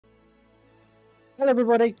Hello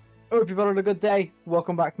everybody, hope you've had a good day.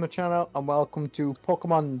 Welcome back to my channel and welcome to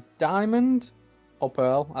Pokemon Diamond or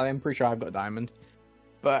Pearl. I'm pretty sure I've got Diamond.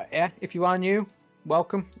 But yeah, if you are new,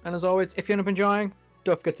 welcome. And as always, if you end up enjoying,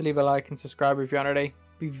 don't forget to leave a like and subscribe if you aren't already.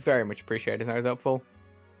 Be very much appreciated, that is helpful.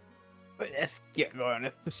 But let's get going.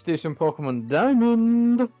 Let's do some Pokemon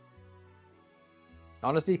Diamond.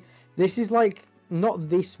 Honestly, this is like, not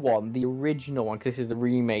this one, the original one, because this is the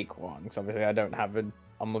remake one. Because obviously I don't have I'm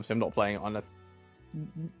obviously not playing it on a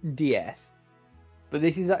DS, but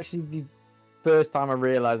this is actually the first time I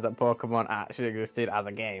realized that Pokemon actually existed as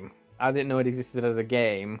a game. I didn't know it existed as a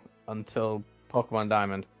game until Pokemon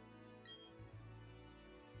Diamond.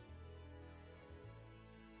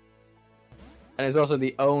 And it's also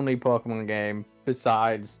the only Pokemon game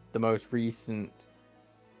besides the most recent,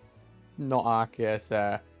 not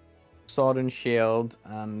Arceus, Sword and Shield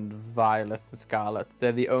and Violet and Scarlet.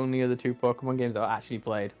 They're the only other two Pokemon games that I actually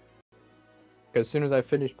played. Because as soon as I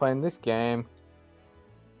finished playing this game,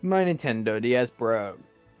 my Nintendo DS broke.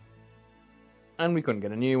 And we couldn't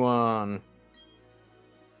get a new one.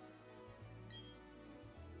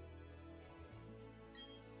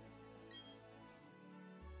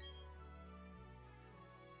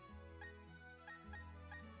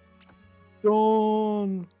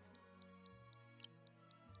 Dawn!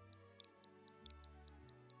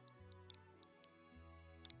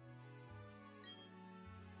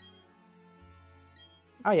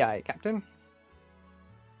 Aye aye, Captain.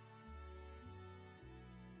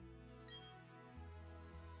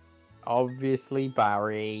 Obviously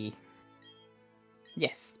Barry.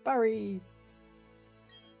 Yes, Barry!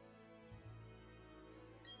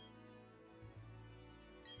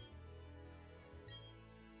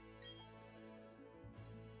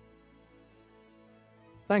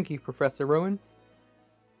 Thank you, Professor Rowan.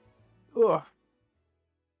 Ugh.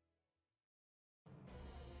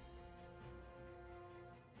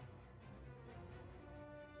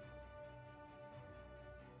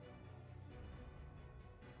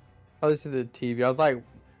 Oh, this is the TV. I was like,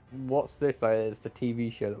 what's this? Like, it's the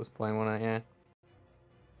TV show that was playing one night, yeah.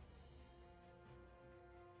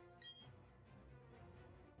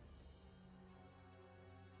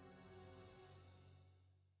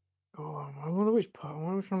 Oh, I wonder which part. I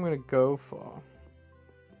wonder which one I'm gonna go for.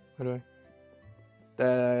 Where do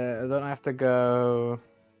I don't have to go.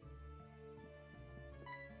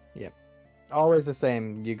 Yep. Always the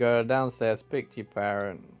same. You go downstairs, speak to your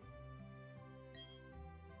parent.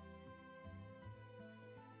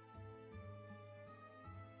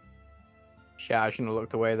 Shit, I shouldn't have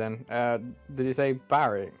looked away then. Did you say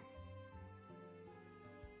Barry?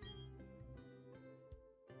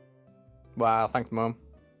 Wow, thanks, Mum.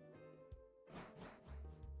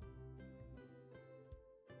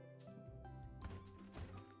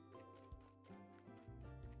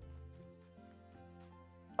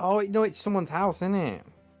 Oh, no, it's someone's house, isn't it?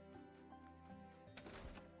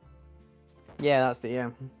 Yeah, that's it,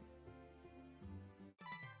 yeah.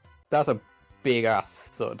 That's a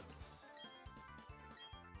big-ass thud.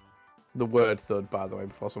 The word thud, by the way,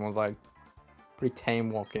 before someone's like, pretty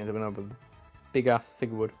tame walking into another big-ass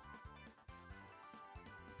thing of wood.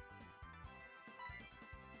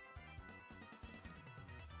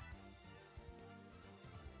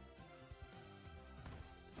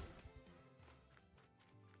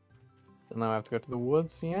 So now I have to go to the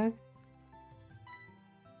woods, yeah?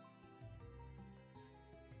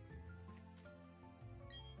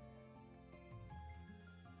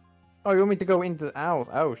 Oh, you want me to go into the house?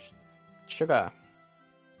 Oh, sugar.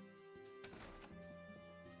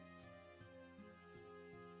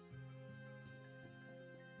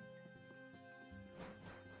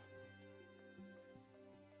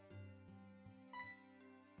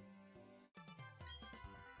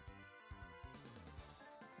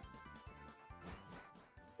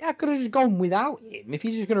 Yeah, I could have just gone without him if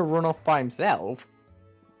he's just going to run off by himself.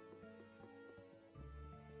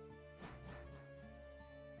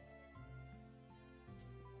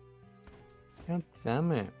 God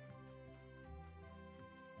damn it.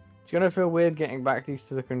 It's going to feel weird getting back used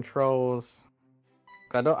to the controls.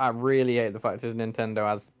 I really hate the fact that Nintendo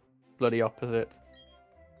has bloody opposites.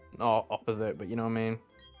 Not opposite, but you know what I mean.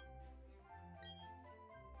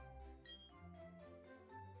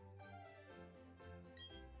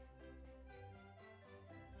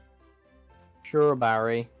 Sure,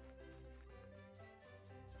 Barry.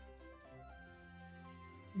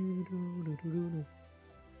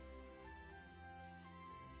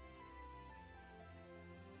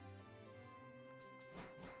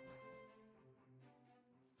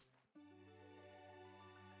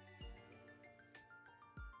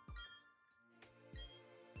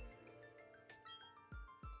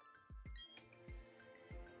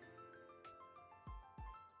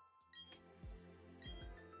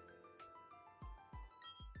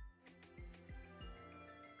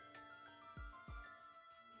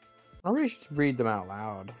 I really should read them out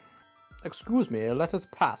loud. Excuse me, let us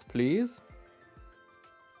pass, please.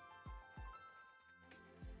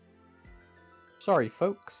 Sorry,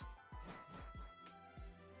 folks.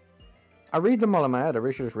 I read them all in my head. I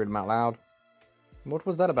really should just read them out loud. What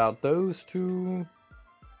was that about? Those two...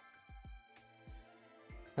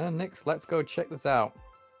 Nyx, let's go check this out.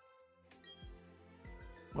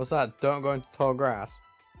 What's that? Don't go into tall grass.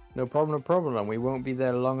 No problem, no problem. We won't be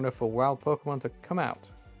there long enough for wild Pokemon to come out.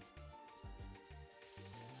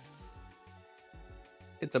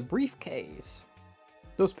 It's a briefcase.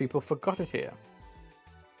 Those people forgot it here.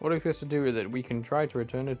 What are we supposed to do with it? We can try to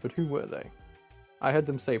return it, but who were they? I heard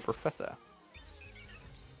them say Professor.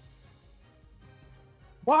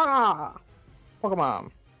 Wah!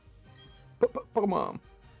 Pokemon! Pokemon!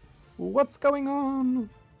 What's going on?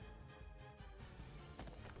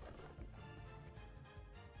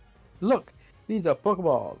 Look! These are Poké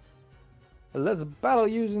Balls. Let's battle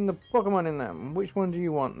using the Pokemon in them. Which one do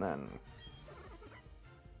you want then?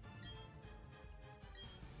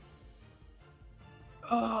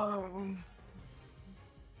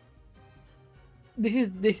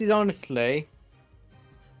 This is honestly.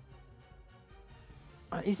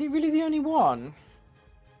 Is it really the only one?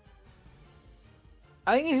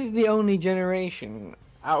 I think this is the only generation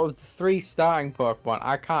out of the 3 starting Pokemon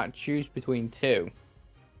I can't choose between 2.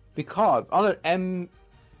 Because on an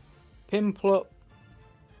Piplup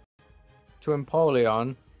to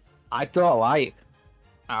Empoleon, I don't like.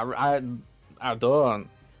 I don't.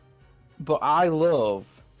 But I love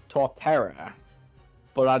Torterra.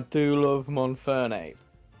 But I do love Monfernape.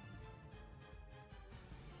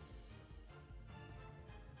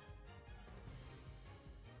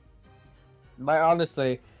 Like,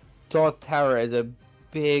 honestly, Torterra is a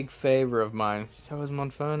big favourite of mine. So is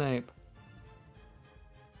Monfernape.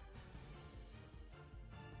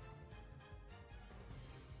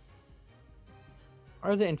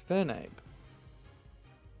 Or is it Infernape?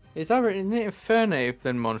 Is it Infernape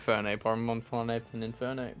then Monfernape, or Monfernape then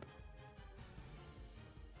Infernape?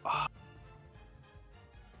 Oh.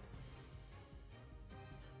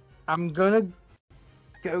 I'm gonna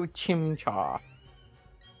go Chimchar.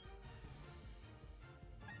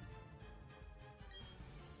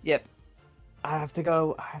 Yep. I have to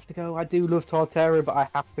go. I do love Torterra, but I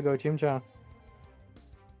have to go Chimchar.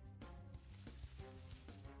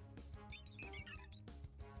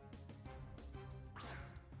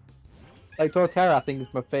 Like, Torterra, I think,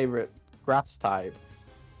 is my favorite grass type.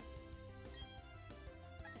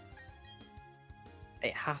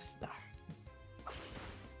 It has to.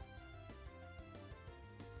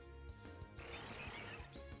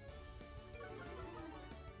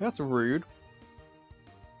 That's rude.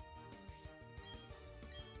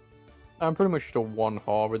 I'm pretty much just a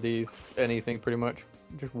one-haul with these. Anything, pretty much.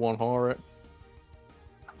 Just one-haul it.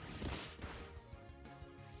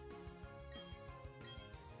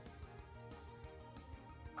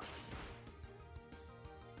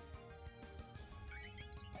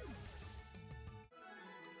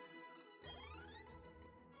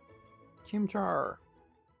 Chimchar.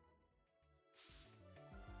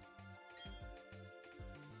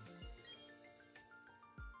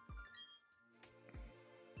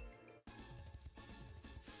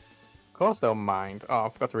 Of course they'll mind. Oh, I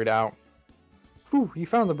forgot to read out. Whew, you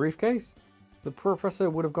found the briefcase? The professor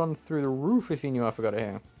would have gone through the roof if he knew I forgot it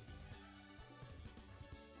here.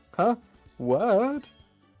 Huh? What?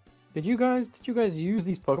 Did you guys use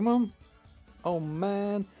these Pokemon? Oh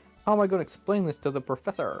man, how am I gonna explain this to the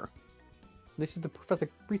professor? This is the professor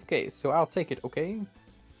briefcase, so I'll take it, okay?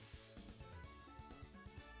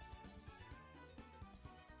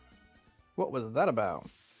 What was that about?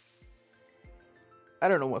 I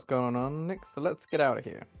don't know what's going on, Nyx, so let's get out of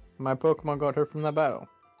here. My Pokemon got hurt from that battle.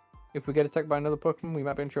 If we get attacked by another Pokemon, we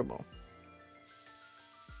might be in trouble.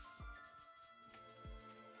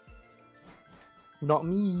 Not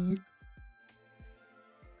me.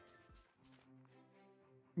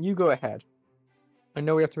 You go ahead. I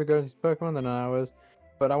know we have to go to these Pokemon in hours,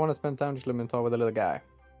 but I want to spend time just living talk with the little guy.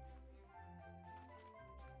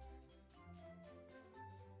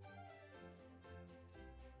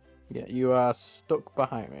 Yeah, you are stuck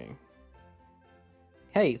behind me.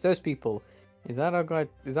 Hey, it's those people. Is that our guy?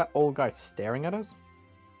 Is that old guy staring at us?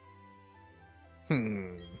 I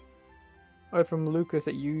heard from Lucas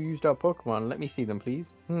that you used our Pokemon. Let me see them,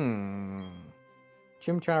 please. Chimchar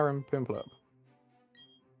and Piplup.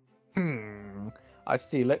 I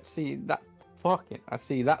see. Let's see. That's fucking. I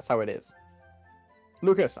see. That's how it is.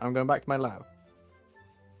 Lucas, I'm going back to my lab.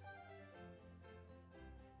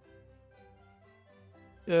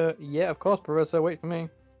 Yeah, of course, Professor. Wait for me.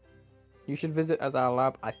 You should visit as our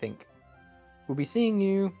lab, I think. We'll be seeing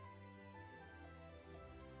you.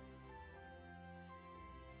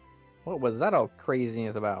 What was that all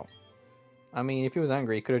craziness about? I mean, if he was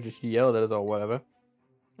angry, he could have just yelled at us or whatever.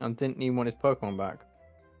 And didn't even want his Pokemon back.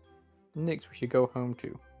 Nyx, we should go home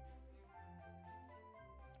too.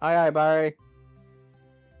 Aye aye, Barry.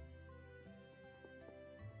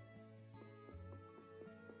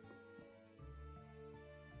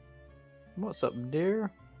 What's up,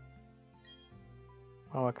 dear?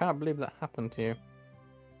 Oh, I can't believe that happened to you.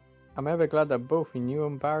 I'm ever glad that both you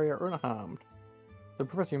and Barry are unharmed. The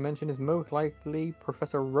professor you mentioned is most likely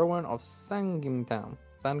Professor Rowan of Sangimtown.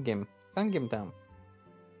 Sangimtown.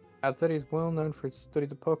 I'd said he's well known for his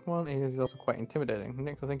studies of Pokemon, and he's also quite intimidating.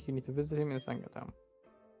 Next, I think you need to visit him in Sangimtown.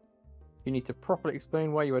 You need to properly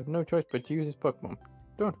explain why you had no choice but to use his Pokemon.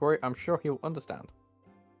 Don't worry, I'm sure he'll understand.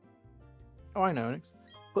 Oh, I know, Nyx.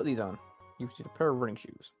 Put these on. You need a pair of running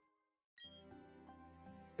shoes.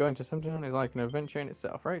 Going to Sangimtown is like an adventure in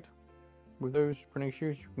itself, right? With those running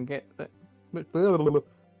shoes, you can get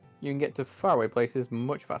to faraway places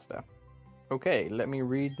much faster. Okay, let me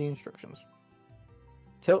read the instructions.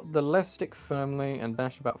 Tilt the left stick firmly and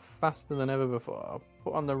dash about faster than ever before.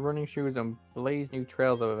 Put on the running shoes and blaze new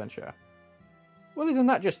trails of adventure. Well, isn't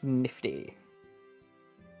that just nifty?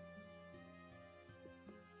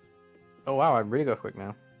 Oh wow, I really go quick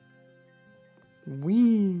now.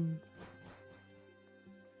 Whee!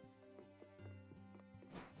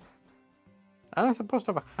 And I'm supposed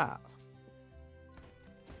to have a hat.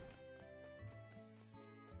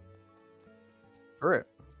 Great.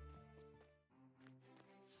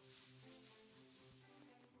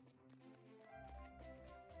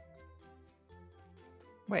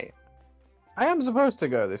 Wait. I am supposed to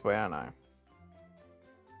go this way, aren't I?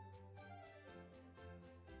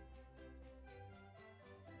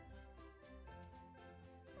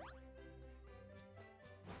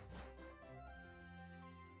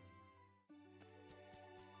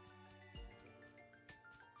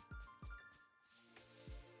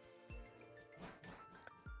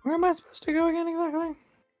 Where am I supposed to go again exactly?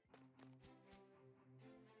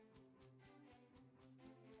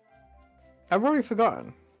 I've already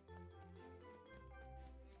forgotten.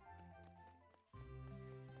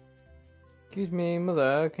 Excuse me,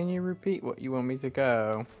 Mother, can you repeat what you want me to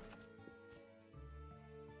go?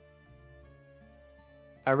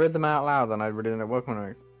 I read them out loud and I read it in a Pokemon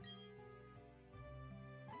League.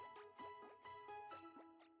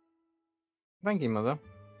 Thank you, Mother.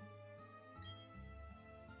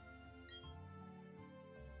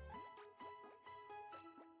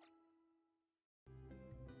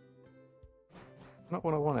 Not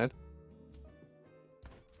what I wanted.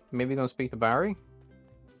 Maybe gonna speak to Barry?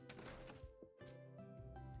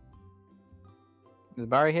 Is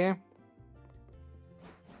Barry here?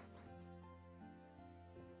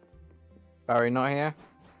 Barry not here?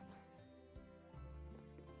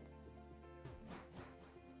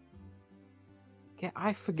 Yeah,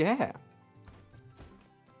 I forget.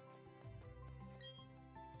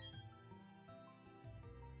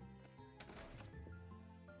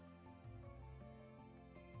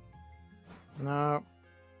 No.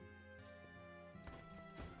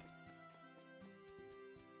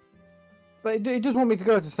 But it does want me to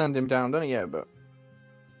go to send him down, doesn't it? Yeah, but...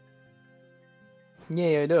 Yeah,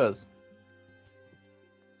 it does.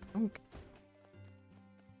 Okay.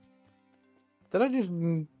 Did I just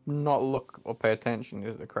not look or pay attention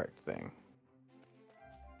to the correct thing?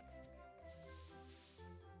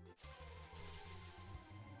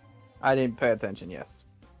 I didn't pay attention, yes.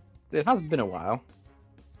 It has been a while.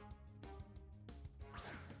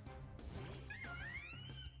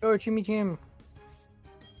 Go, Chimchar.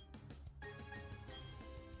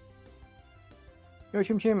 Go,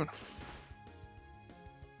 Chimchar.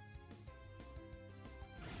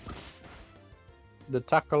 The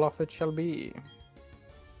tackle off it shall be.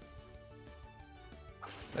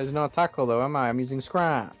 There's no tackle though, am I? I'm using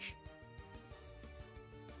Scratch.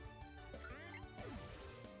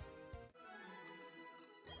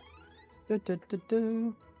 I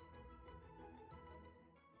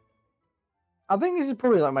think this is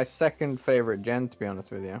probably like my second favorite gen, to be honest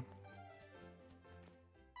with you.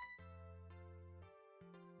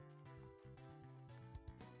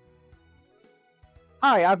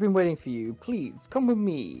 Hi, I've been waiting for you. Please, come with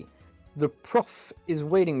me. The prof is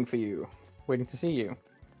waiting for you. Waiting to see you.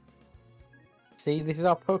 See, this is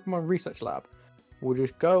our Pokemon research lab. We'll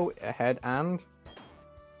just go ahead and...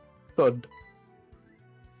 Thud.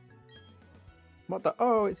 What the...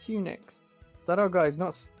 Oh, it's you, Nyx. That old guy is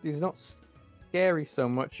not scary so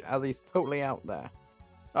much as he's totally out there.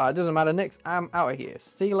 Oh, it doesn't matter, Nyx. I'm out of here.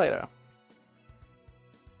 See you later.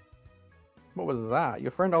 What was that? Your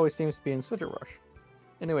friend always seems to be in such a rush.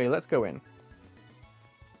 Anyway, let's go in.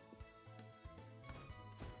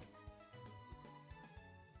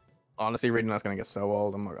 Honestly, reading that's gonna get so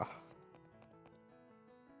old. I'm like, oh.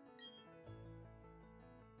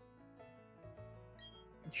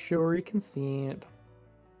 Sure, you can see it.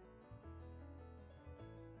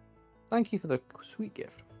 Thank you for the sweet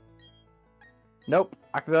gift. Nope,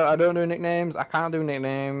 I don't do nicknames. I can't do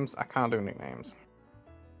nicknames. I can't do nicknames.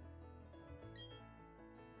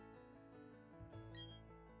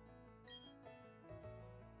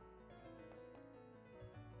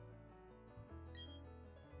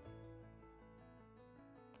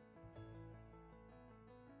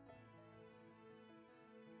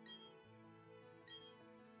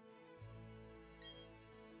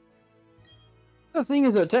 The thing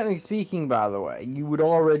is, though, technically speaking, by the way, you would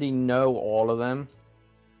already know all of them.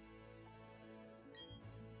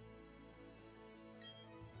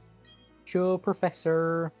 Sure,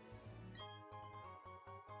 Professor.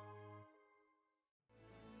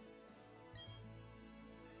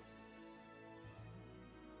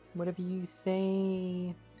 Whatever you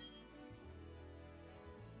say.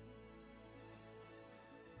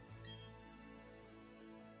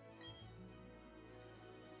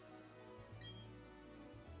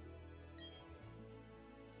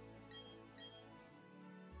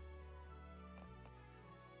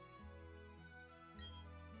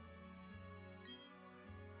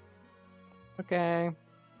 Okay.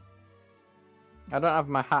 I don't have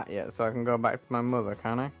my hat yet, so I can go back to my mother,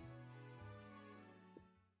 can I?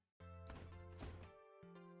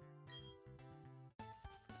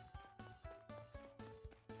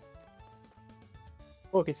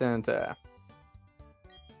 Poké Center.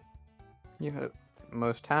 You have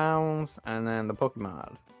most towns, and then the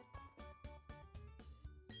Pokemon.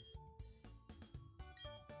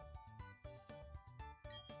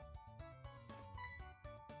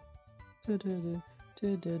 Do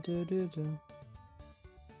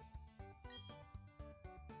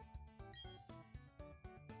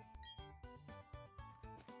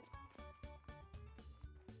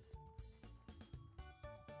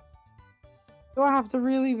I have to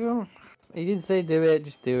really go? He did say do it,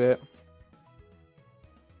 just do it.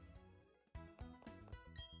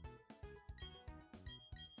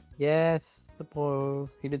 Yes,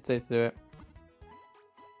 suppose. He did say to do it.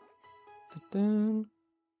 Dun-dun.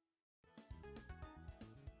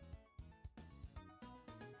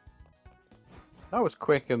 That was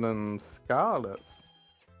quicker than Scarlet's.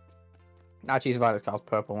 Actually, Violet's Star's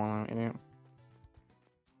purple one, idiot.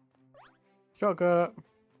 Shortcut.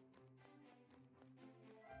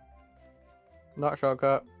 Not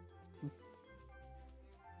shortcut.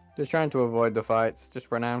 Just trying to avoid the fights, just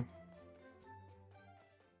for now.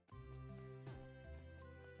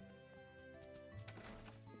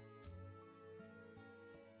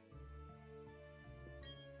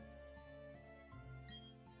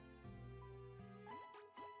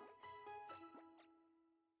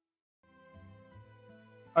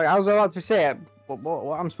 I was about to say it.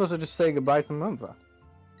 What I'm supposed to just say goodbye to Mother.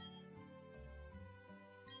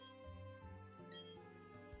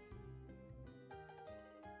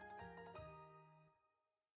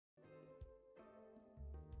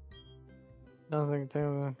 Nothing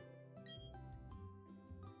to.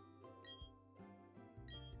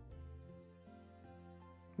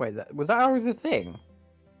 Wait, was that always a thing?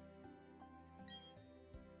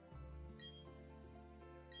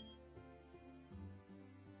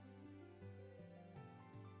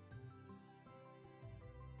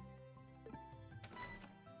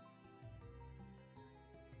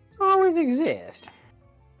 Always exist.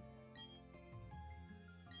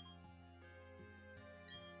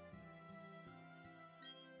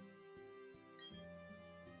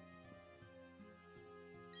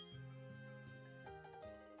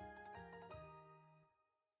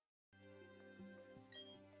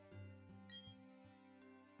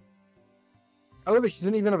 I love it. She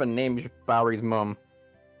doesn't even have a name. She's Barry's mum.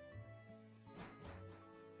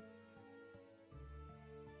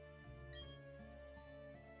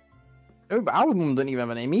 Oh, but our mum doesn't even have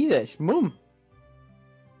a name either. She's mum.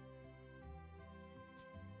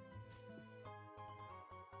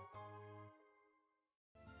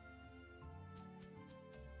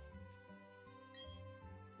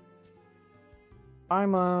 Hi,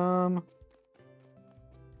 Mom.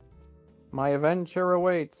 My adventure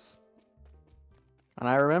awaits. And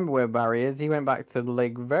I remember where Barry is. He went back to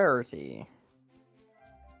Lake Verity.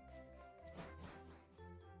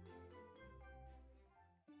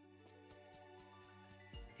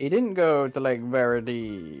 He didn't go to Lake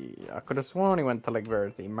Verity. I could have sworn he went to Lake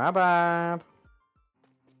Verity. My bad.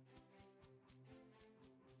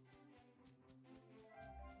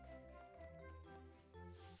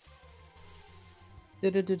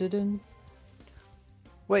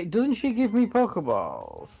 Wait, doesn't she give me Poké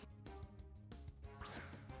Balls?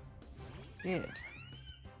 Shit.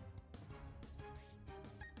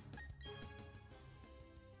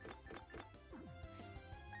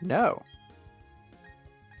 No.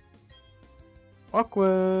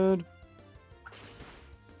 Awkward.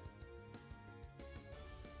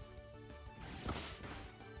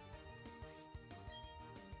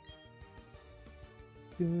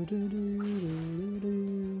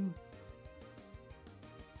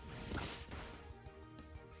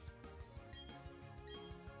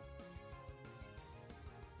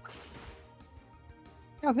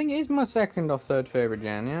 I think it is my second or third favorite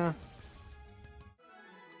gen, yeah.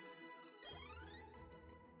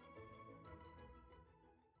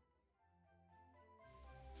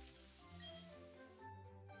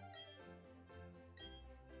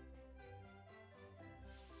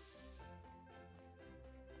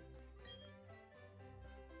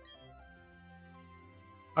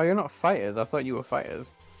 Oh, you're not fighters? I thought you were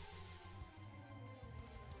fighters.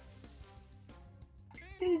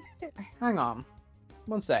 Hang on.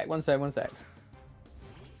 One sec. No,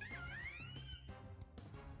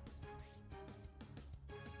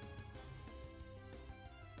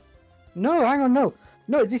 hang on, no.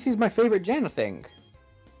 No, this is my favorite gen, I think.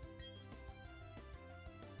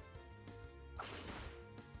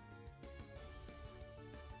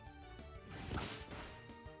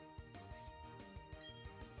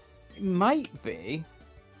 It might be.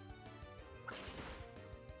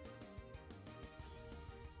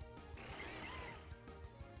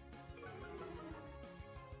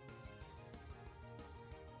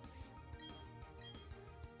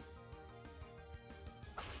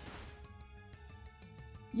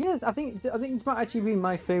 Yes, I think it might actually be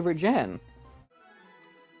my favorite gen.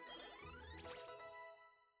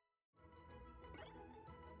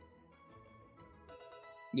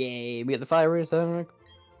 Yay, we get the fire return.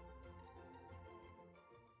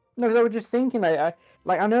 No, because I was just thinking, I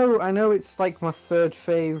know it's like my third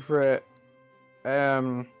favorite,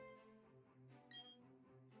 the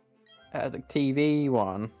TV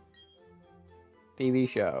one, TV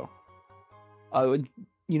show. I would,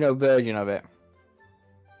 version of it.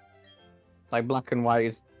 Like Black and White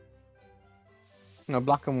is,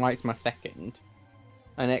 Black and White's my second,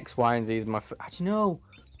 and X, Y, and Z is my. Actually, no.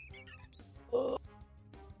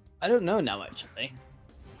 I don't know now. Actually.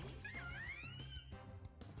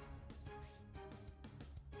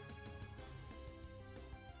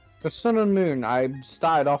 The Sun and Moon, I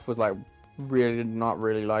started off with like really not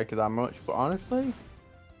really like it that much, but honestly,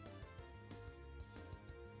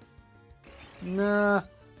 no,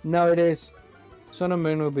 it is. Sun and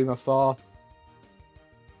Moon will be my fourth.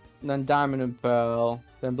 Then Diamond and Pearl,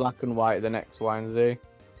 then Black and White, then X, Y, and Z.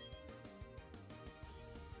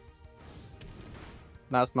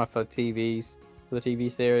 That's my for the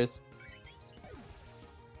TV series.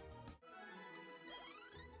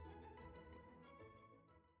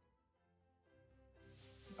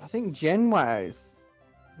 I think gen-wise,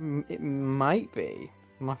 it might be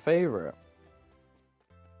my favorite.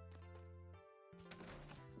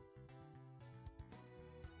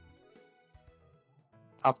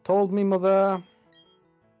 I've told me mother.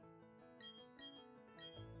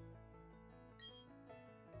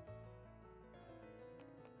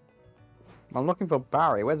 I'm looking for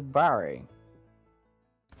Barry. Where's Barry?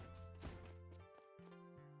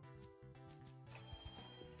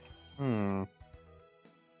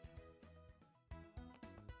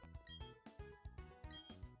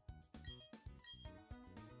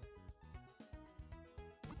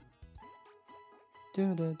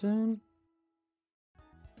 Dun.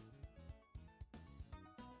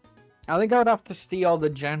 I think I would have to steal the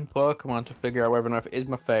gen Pokemon to figure out whether or not it is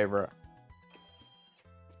my favorite.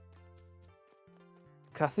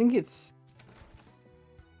 Cause I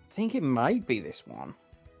think it might be this one.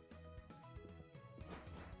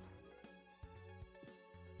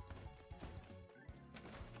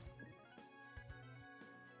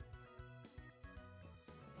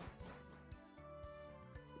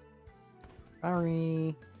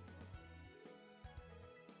 Sorry.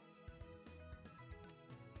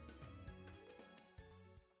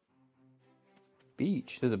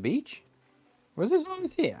 Beach. There's a beach? Where's this one?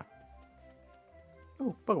 It's here.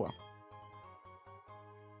 Oh, Pokeball.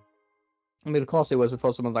 I mean, of course it was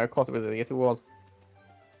before someone's like, of course it was. Yes, it was.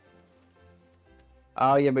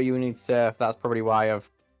 Oh, yeah, but you need surf. That's probably why I've...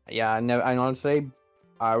 Yeah, and honestly,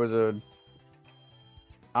 I was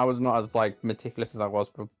not as, like, meticulous as I was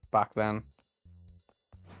back then.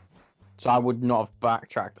 So I would not have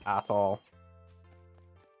backtracked at all.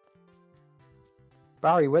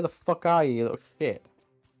 Barry, where the fuck are you, you little shit?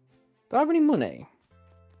 Do I have any money?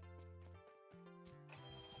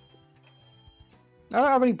 I don't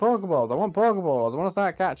have any Pokeballs. I want Pokeballs. I want to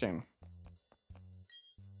start catching.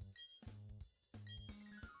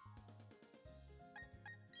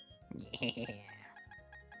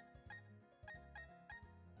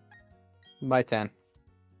 By 10.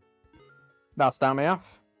 That'll start me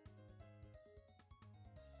off.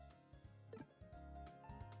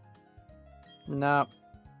 No.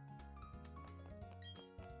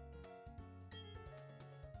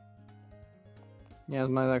 Yeah, it's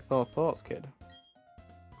my like thoughts, kid.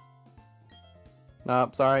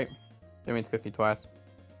 Nope, sorry. Didn't mean to cook you twice.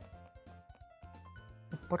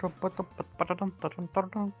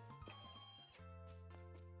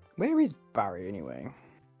 Where is Barry anyway?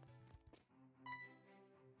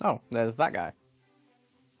 Oh, there's that guy.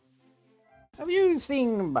 Have you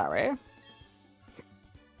seen Barry?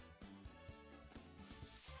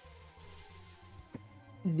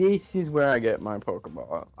 This is where I get my Poké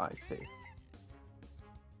Balls, I see.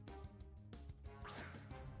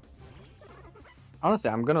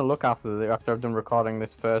 Honestly, I'm gonna look after I've done recording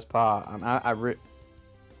this first part. I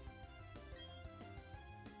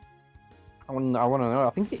want to know.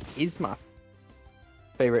 I think it is my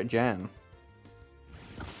favorite gen.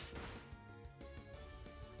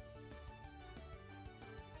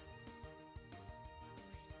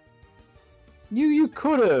 You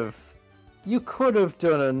could have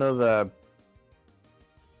done another.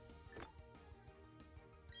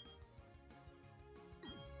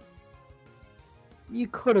 You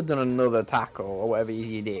could have done another tackle or whatever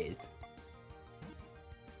you did.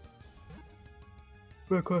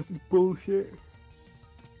 Because it's bullshit.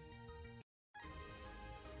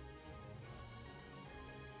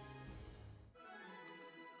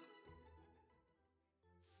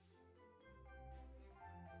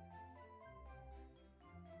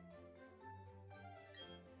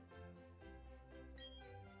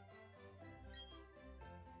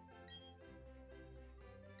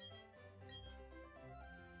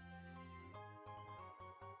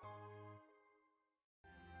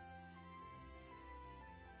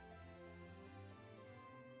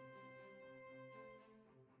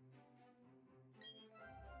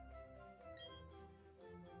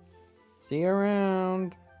 See you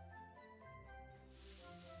around.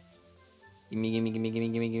 Gimme, gimme, gimme, gimme,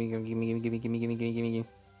 gimme, gimme, gimme, gimme, gimme, gimme, gimme, gimme, gimme, gimme.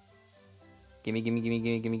 Gimme, gimme, gimme,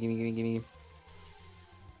 gimme, gimme, gimme, gimme, gimme.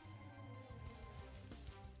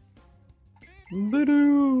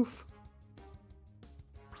 Bidoof.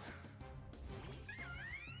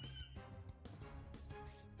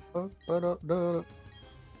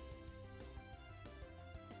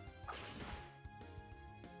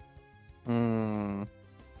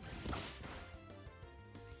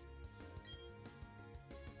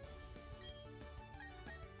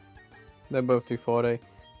 They're both 240.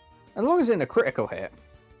 As long as it's in a critical hit.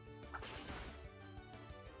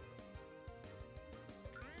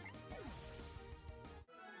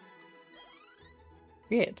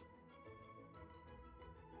 Good.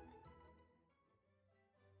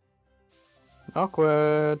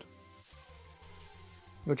 Awkward.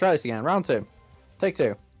 We'll try this again. Round 2. Take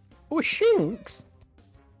 2. Oh, Shinx!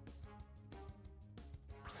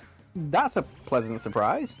 That's a pleasant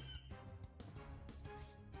surprise.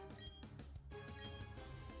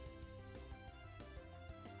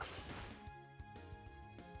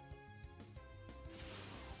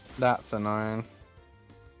 That's annoying.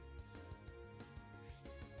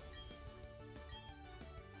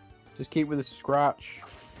 Just keep with the scratch.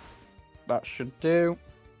 That should do.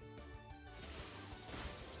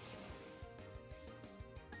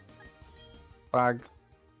 Bag.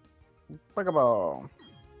 Poké Ball.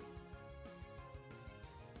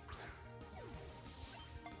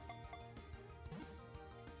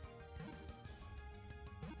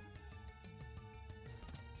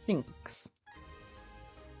 Shinx.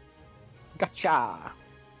 Gotcha!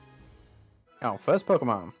 Oh, first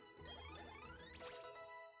Pokemon.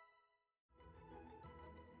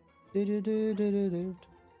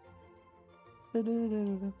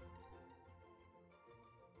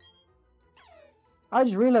 I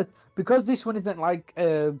just realized, because this one isn't like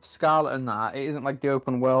Scarlet and that, it isn't like the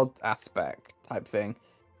open world aspect type thing,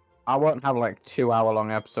 I won't have like 2-hour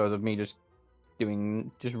long episodes of me just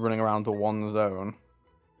running around to one zone.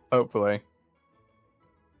 Hopefully.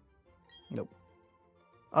 Nope.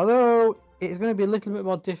 Although, it's going to be a little bit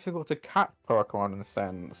more difficult to catch Pokemon in a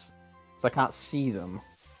sense, because I can't see them.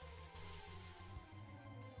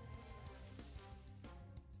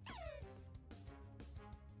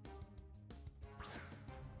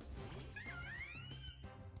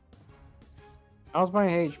 How's my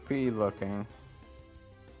HP looking?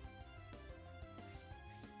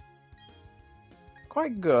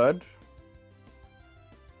 Quite good.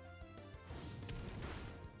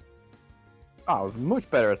 Oh, much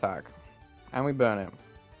better attack. And we burn him.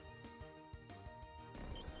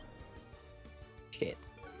 Shit.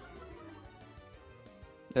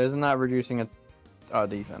 Isn't that reducing our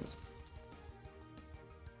defense?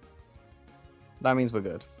 That means we're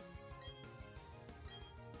good.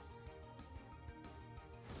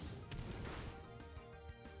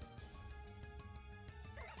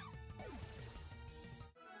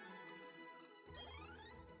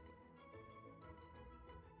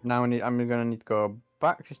 Now I'm gonna need to go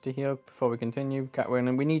back just to heal before we continue.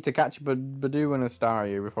 We need to catch Badoo and a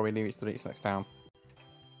Staryu before we leave it to reach next town.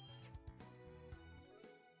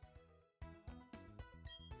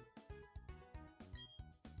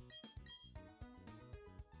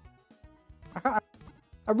 I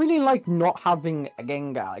really like not having a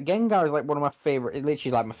Gengar. Gengar is like one of my favorite. It's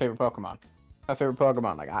literally like my favorite Pokemon. My favorite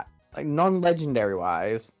Pokemon. Like non-legendary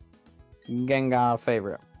wise, Gengar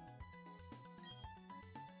favorite.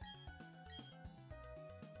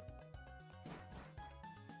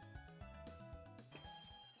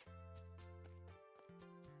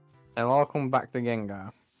 And I'll come back to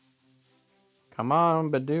Gengar. Come on,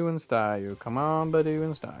 Badoo and Staryu. Come on, Badoo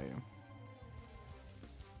and Staryu.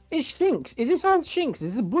 It's Shinx. Is this on Shinx?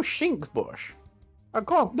 Is this a bush Shinx bush? I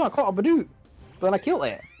caught a Badoo, but then I killed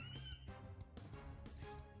it.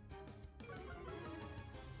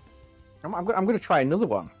 I'm gonna try another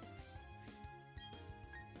one.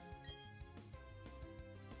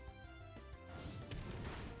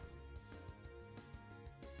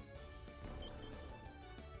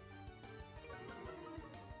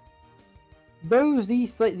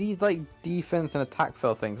 These defense and attack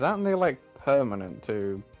fill things, aren't they like permanent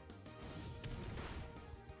too?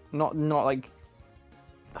 Not like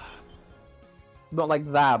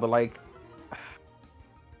that, but like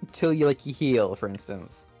until you heal, for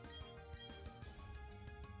instance.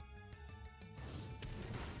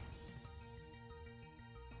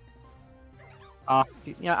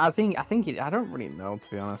 Yeah, I think I don't really know, to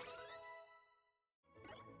be honest.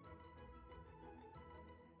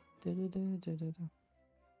 I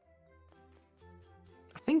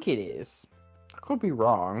think it is. I could be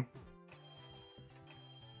wrong.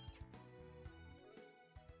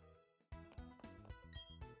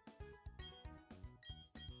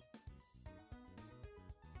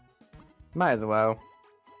 Might as well.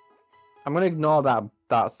 I'm gonna ignore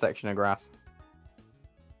that section of grass.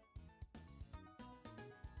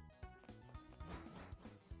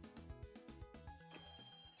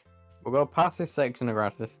 We'll go past this section of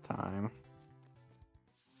grass this time.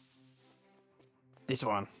 This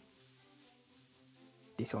one.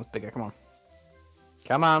 This one's bigger, come on.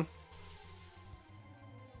 Come on.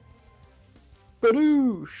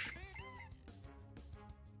 Badoosh!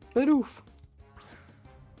 Badoof!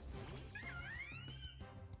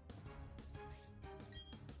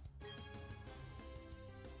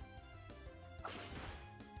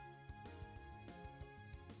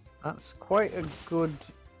 That's quite a good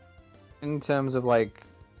in terms of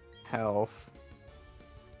health.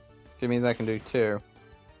 Which means I can do 2.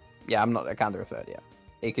 Yeah, I can't do a 3rd yet.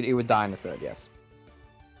 It would die in a 3rd, yes.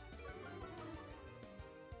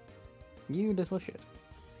 You little shit.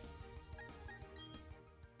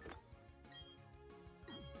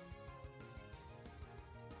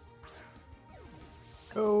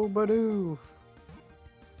 Go Badoo!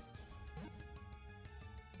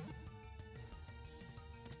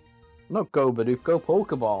 Not go Badoof, go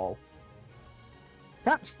Pokeball.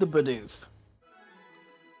 Catch the Badoof.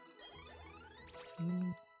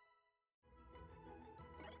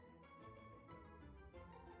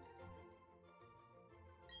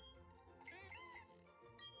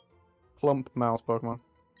 Plump mouse Pokemon.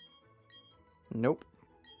 Nope.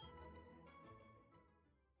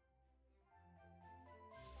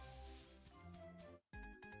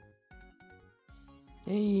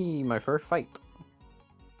 Hey, my first fight.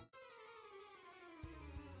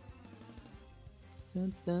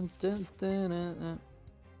 Dun, dun, dun, dun, dun, dun.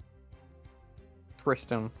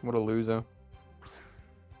 Tristan, what a loser.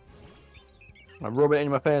 I'm rubbing it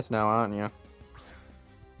in my face now, aren't you?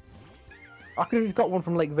 I could have just got one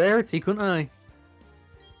from Lake Verity, couldn't I?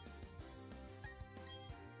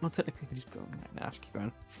 Well, technically, I could just go. Nah, just keep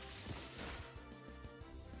going.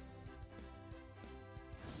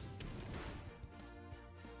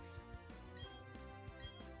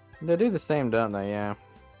 They do the same, don't they? Yeah.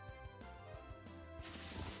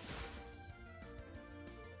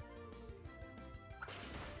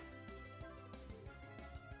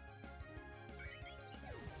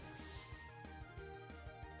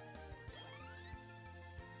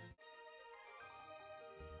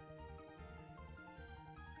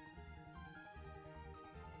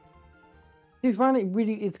 You find it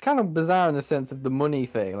really, it's kind of bizarre in the sense of the money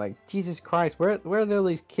thing. Like, Jesus Christ, where do all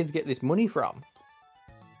these kids get this money from?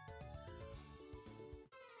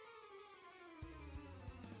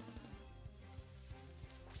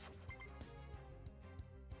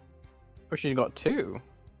 Oh, she's got 2.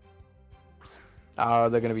 Oh,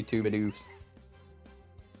 they're gonna be 2 Bidoofs.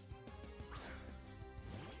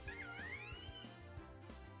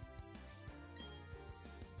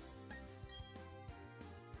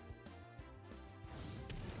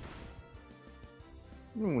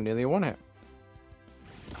 Ooh, nearly won it.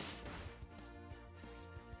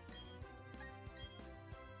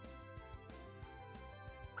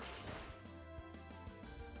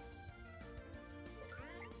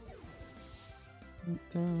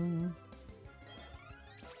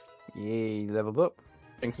 Yay, leveled up.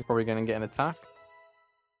 Thinks he's probably gonna get an attack.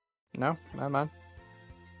 No, no man.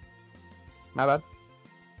 My bad.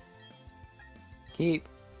 Keep.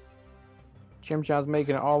 Chimchar's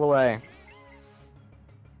making it all the way.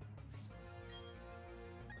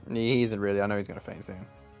 He isn't really. I know he's gonna faint soon.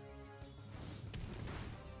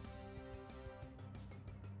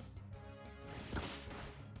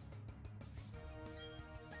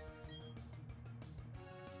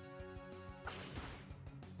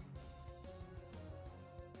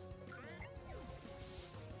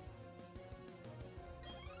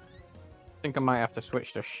 I think I might have to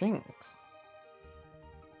switch to Shinx.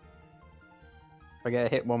 If I get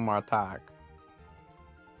hit one more attack.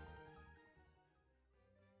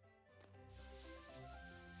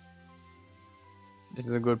 This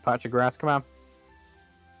is a good patch of grass. Come on.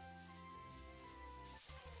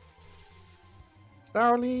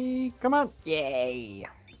 Starly, come on. Yay.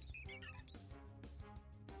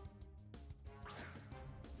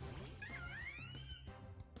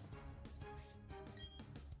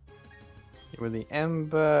 With the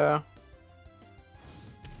Ember.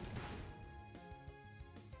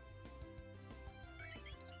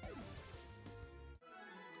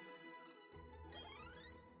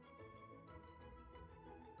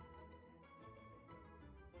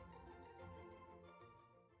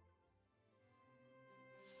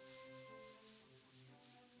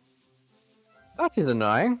 That is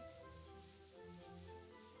annoying.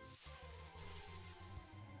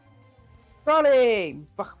 Ronnie!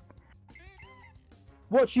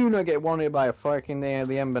 Watch you not get wanted by a fucking the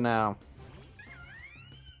Ember now.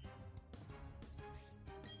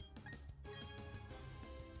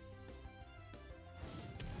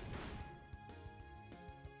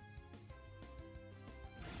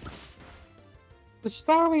 The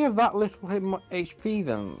Starly have that little HP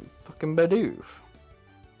then fucking Bidoof.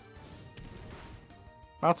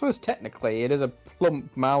 I suppose technically it is a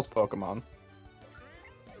plump mouse Pokemon.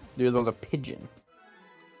 The other one's a pigeon.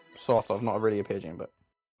 Sort of, not really a pigeon, but...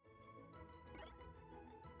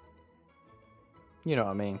 You know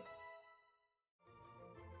what I mean.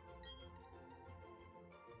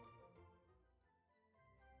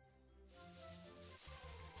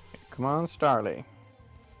 Come on, Starly.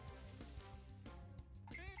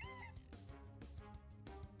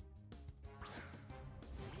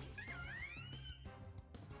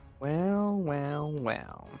 Well, well,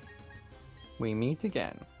 well. We meet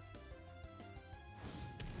again.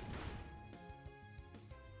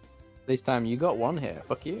 This time you got one here.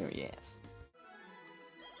 Fuck you, yes.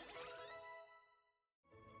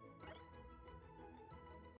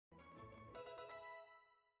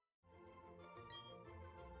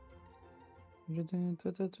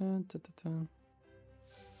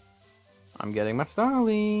 I'm getting my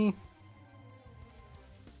Starly.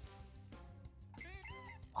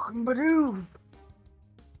 Badoo.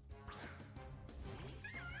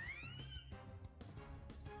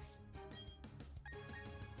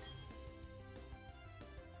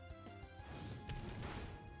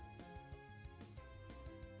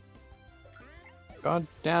 God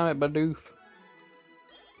damn it, Bidoof.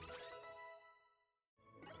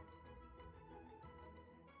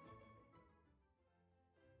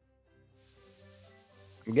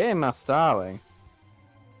 I'm getting my Starly.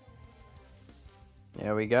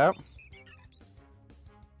 There we go.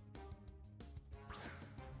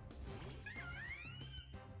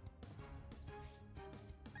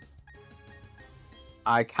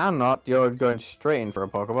 I cannot. You're going straight in for a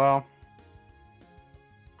Pokeball.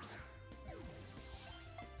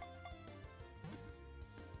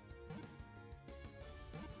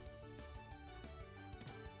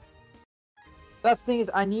 That's the thing is,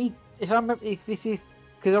 I need if this is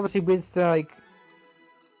because obviously with like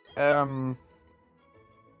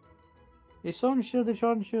is Sword and Shield, did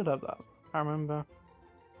Sword and Shield have that? I can't remember.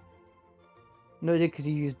 No, it did because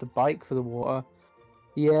he used the bike for the water.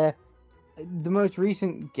 Yeah, the most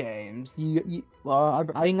recent games, well,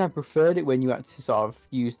 I think I preferred it when you had to sort of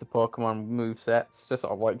use the Pokemon movesets to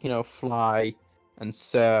sort of like, you know, fly and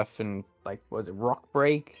surf and like, what was it, Rock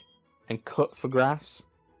Break and cut for grass.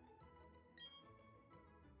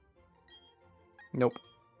 Nope.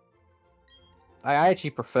 I actually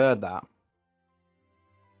preferred that.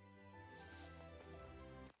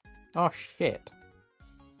 Oh shit.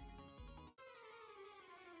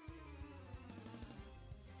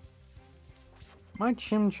 My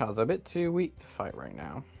Chimchar's a bit too weak to fight right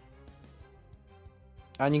now.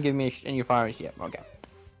 And you give me and you fire. Yep, okay.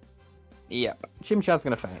 Yep. Chimchar's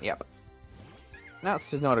gonna faint, yep.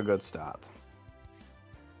 That's not a good start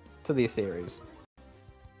to the series.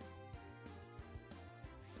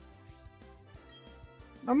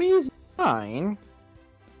 I mean, he's fine.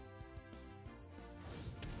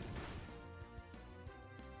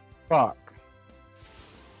 Fuck.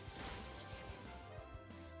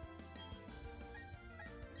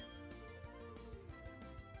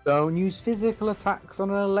 Don't use physical attacks on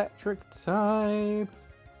an electric type.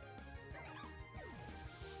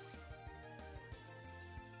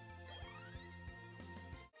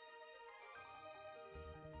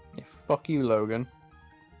 Yeah, fuck you, Logan.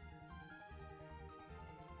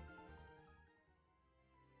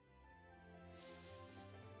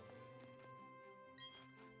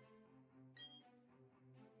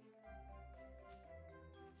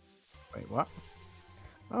 Wait, what?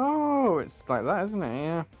 Oh, it's like that, isn't it?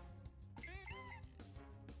 Yeah.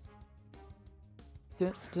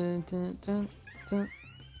 Dun, dun, dun, dun, dun.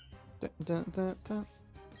 Dun, dun, dun, dun.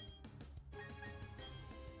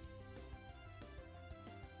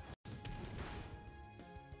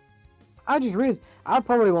 I just realized I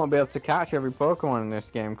probably won't be able to catch every Pokemon in this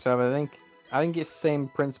game because I think it's the same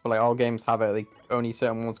principle. Like all games have it. Like only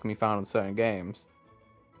certain ones can be found in certain games.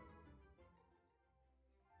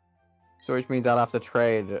 So which means I'll have to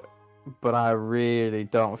trade, but I really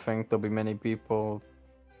don't think there'll be many people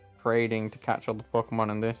trading to catch all the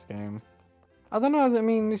Pokemon in this game. I don't know. I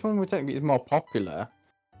mean, this one would technically is more popular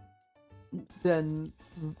than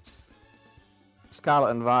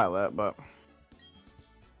Scarlet and Violet, but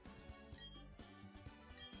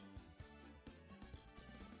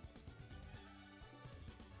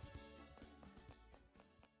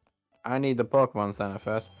I need the Pokemon Center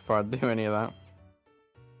first before I do any of that.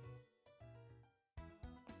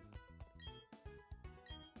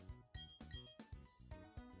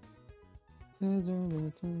 Dun,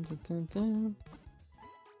 dun, dun, dun, dun, dun.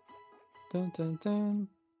 Dun, dun, dun.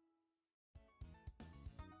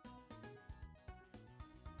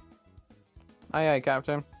 Aye, aye,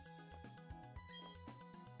 Captain.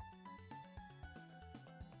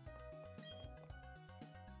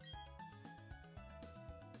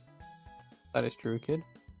 That is true, kid.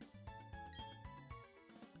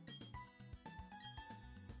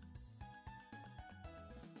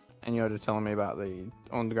 And you're just telling me about the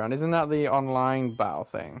underground. Isn't that the online battle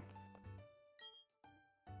thing?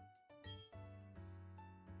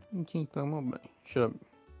 Keep them up. Shut up.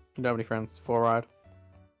 You don't have any friends. It's full ride.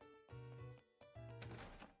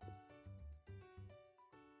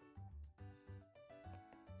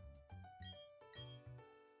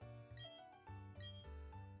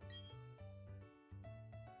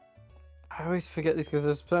 I always forget this because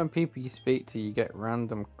there's certain people you speak to, you get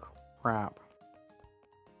random crap.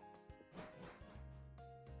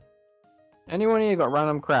 Anyone here got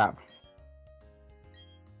random crap?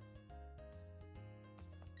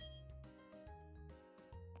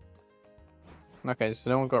 Okay, so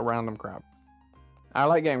no one got random crap. I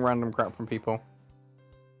like getting random crap from people.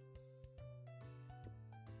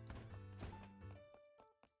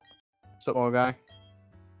 What's up, old guy?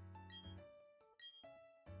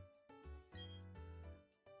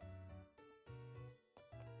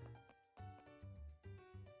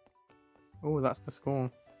 Oh, that's the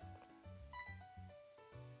school.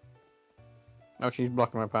 Oh, she's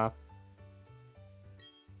blocking my path.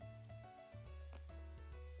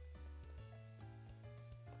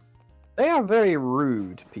 They are very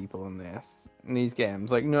rude people in these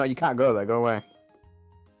games. Like, no, you can't go there. Go away.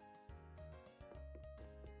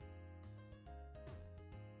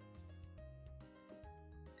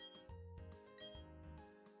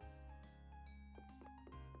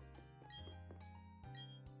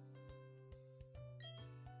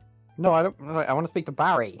 No, I don't. I want to speak to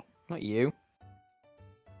Barry, not you.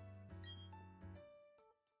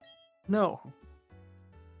 No.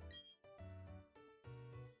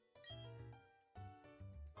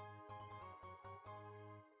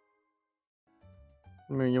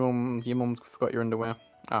 I mean, your mum forgot your underwear.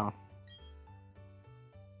 Oh.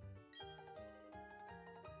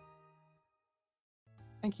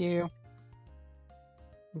 Thank you.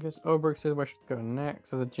 I guess Oberg says where should go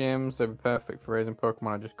next. There's a gym, so it'd be perfect for raising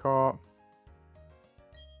Pokemon I just caught.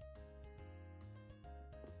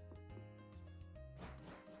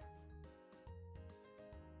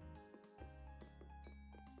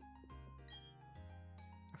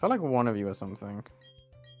 feel like one of you or something.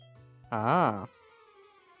 Ah.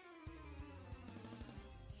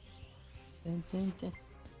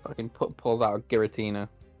 Fucking pulls out a Giratina.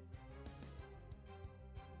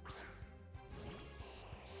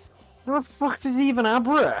 What the fuck did he even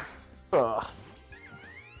Abra? Ugh.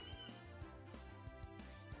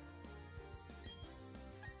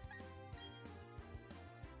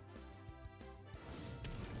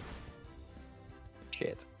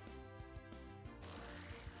 Shit.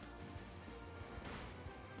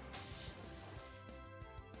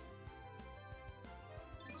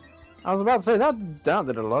 I was about to say that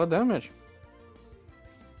did a lot of damage.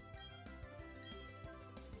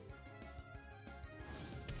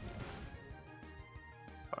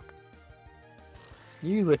 Fuck.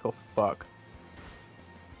 You little fuck.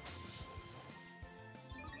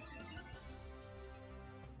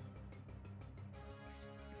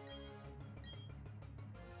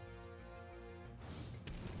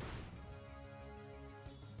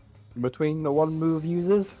 Between the one move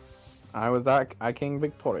users, I was I King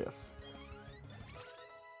victorious.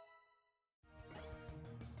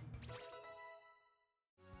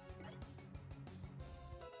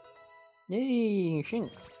 Yay,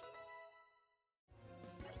 Shinx.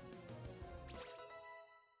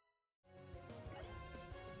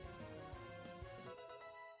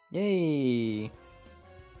 Yay.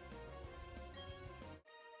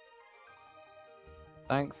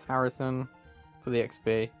 Thanks, Harrison, for the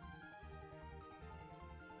XP.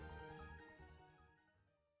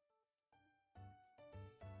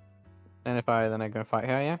 And if then I go fight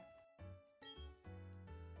her, yeah?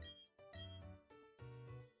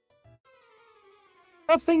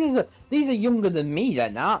 That's the thing is that these are younger than me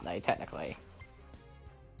then, aren't they, technically?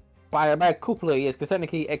 By about a couple of years, because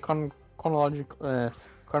technically a chronological...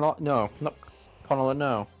 no, not chronological,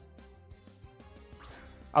 no.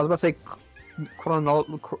 I was about to say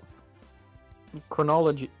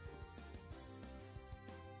chronology...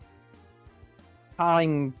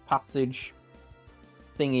 Time passage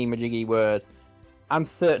thingy-majiggy word. I'm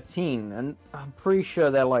 13, and I'm pretty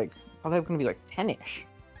sure they're like... Oh, they're going to be like 10-ish.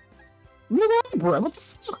 No, bro, what the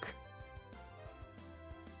fuck?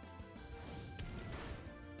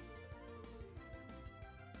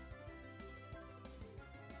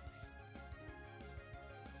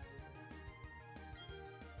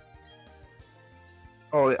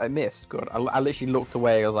 Oh, I missed. Good. I literally looked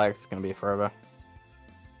away. I was like, it's gonna be forever.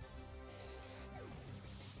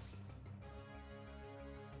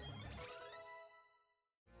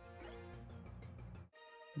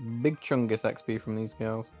 Big chungus XP from these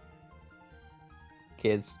girls.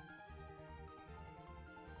 Kids.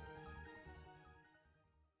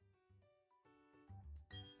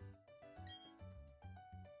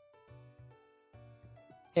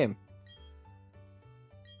 Him.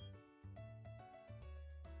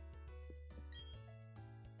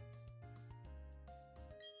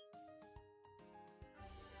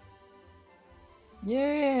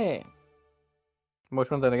 Yeah. Which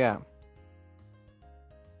one did I get?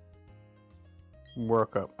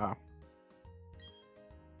 Work up. Oh.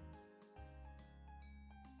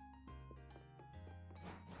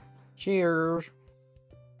 Cheers.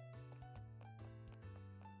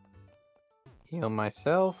 Heal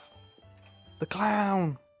myself. The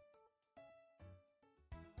clown.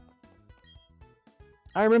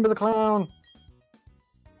 I remember the clown.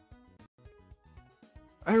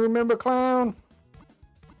 I remember clown.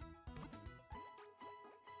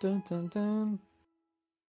 Dun dun dun.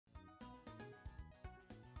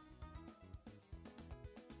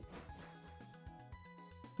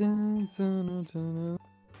 Dun, dun, dun, dun.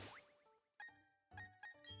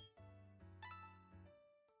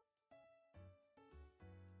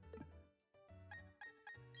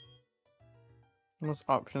 What's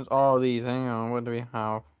options? Oh, these. Hang on. What do we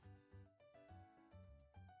have?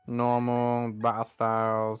 Normal, battle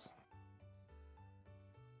styles.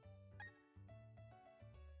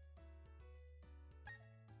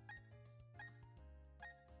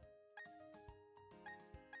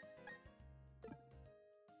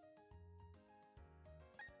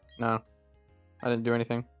 No, I didn't do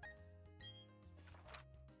anything.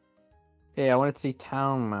 Yeah, I wanted to see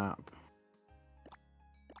town map.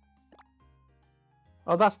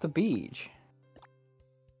 Oh, that's the beach.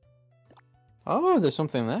 Oh, there's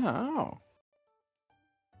something there. Oh.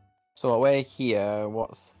 So we're here.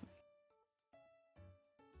 What's...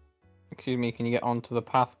 Excuse me, can you get onto the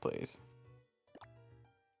path, please?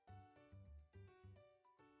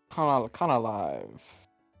 Kinda live.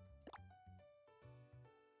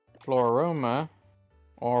 Floroma.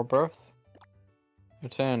 Orbirth.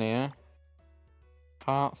 Eternia.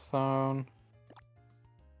 Hearthstone.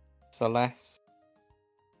 Celeste.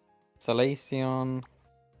 Salacion,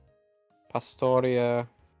 Pastoria,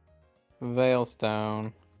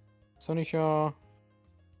 Veilstone, Sunnyshaw.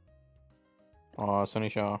 Oh,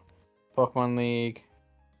 Sunnyshaw. Pokemon League.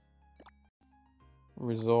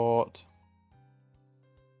 Resort.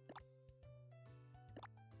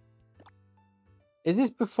 Is this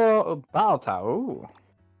before Battle Tower? Ooh.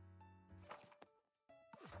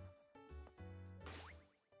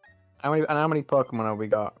 How many Pokemon have we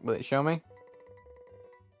got? Will it show me?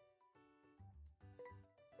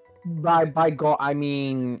 By God, I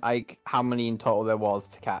mean like how many in total there was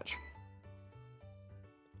to catch.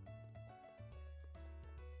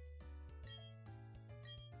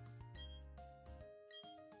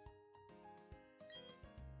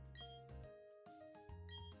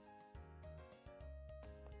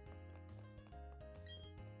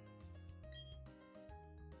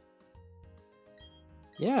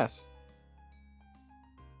 Yes.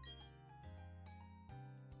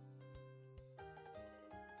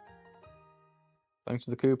 Thanks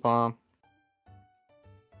for the coupon.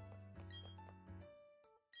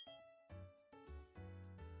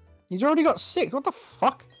 He's already got 6. What the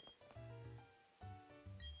fuck?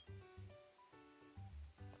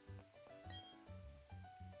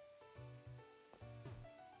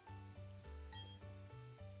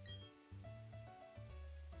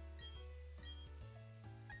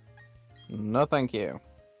 No, thank you.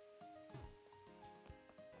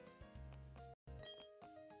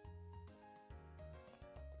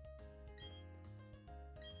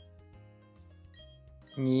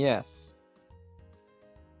 Yes.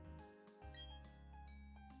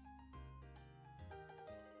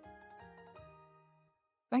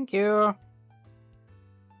 Thank you.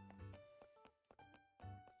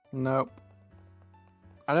 Nope.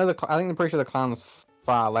 I know I think I'm pretty sure the clown's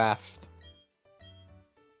far left.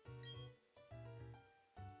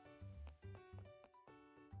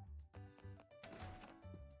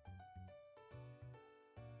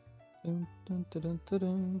 Dun, dun, dun, dun, dun,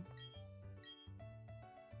 dun.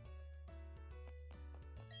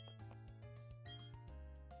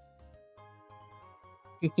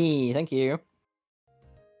 Thank you.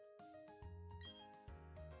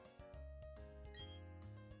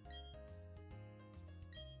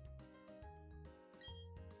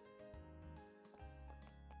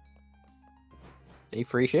 See,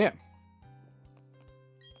 free shit.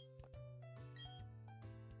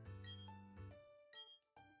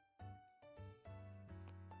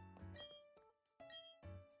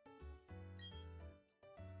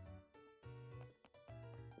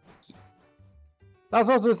 That's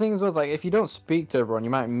also the thing as well, like, if you don't speak to everyone, you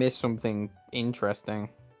might miss something interesting.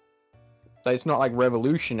 So it's not like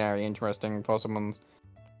revolutionary interesting for someone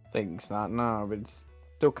thinks that, no, but it's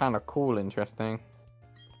still kind of cool interesting.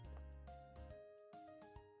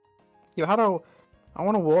 Yo, I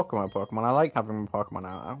want to walk on my Pokemon. I like having my Pokemon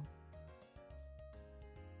out.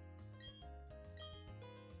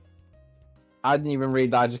 I didn't even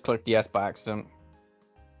read that, I just clicked yes by accident.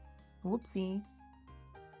 Whoopsie.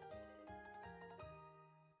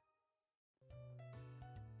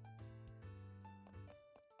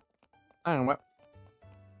 I don't know what.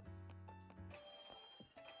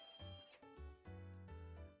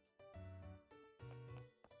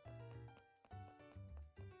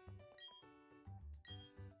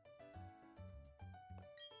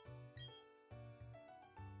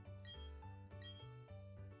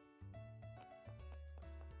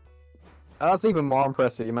 That's even more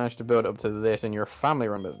impressive. You managed to build up to this in your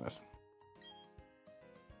family-run business.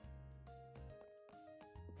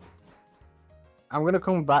 I'm gonna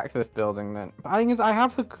come back to this building then. But the thing is, I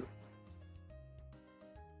have the.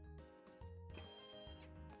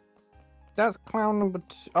 That's clown number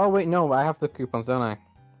 2. Oh wait, no, I have the coupons, don't I?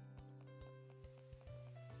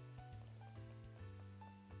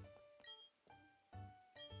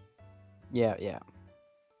 Yeah, yeah.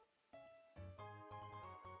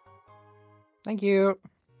 Thank you.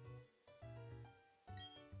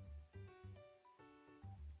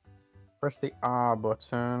 Press the R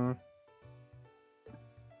button.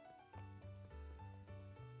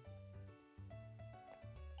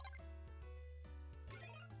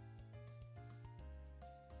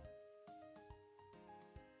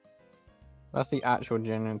 That's the actual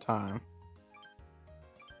genuine time.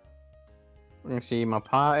 You can see my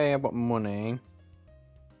party, I've got money.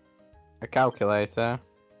 A calculator.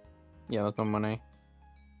 Yeah, that's my money.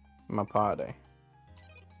 My party.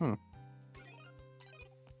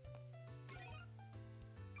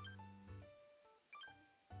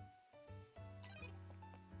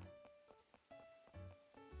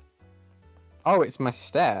 Oh, it's my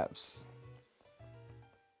steps.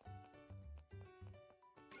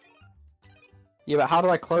 Yeah, but how do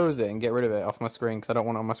I close it and get rid of it off my screen? Because I don't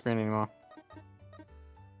want it on my screen anymore.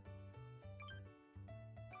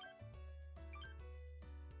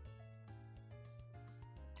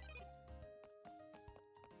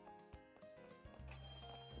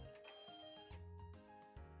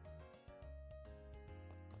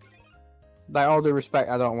 Like, all due respect,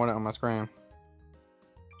 I don't want it on my screen.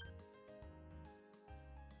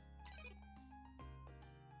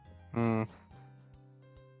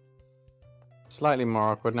 Slightly more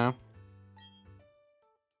awkward now.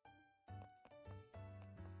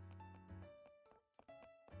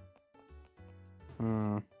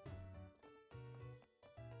 Oh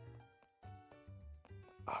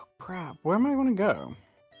crap, where am I gonna go?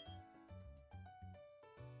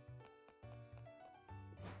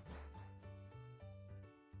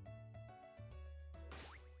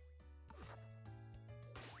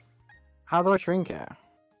 How do I shrink it?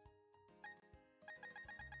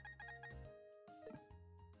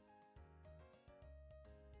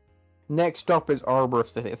 Next stop is Arbor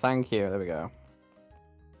City. Thank you. There we go.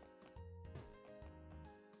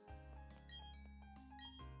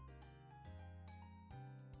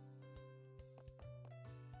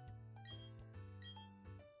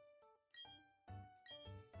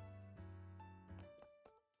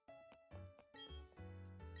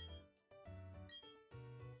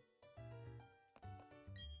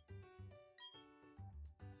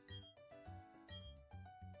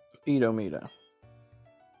 Speedometer.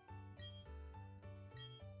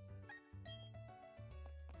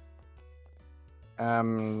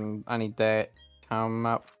 I need that town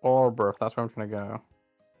map Arbor. That's where I'm trying to go.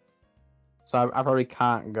 So I probably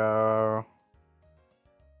can't go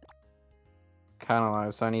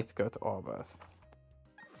Canalive, so I need to go to Arbor.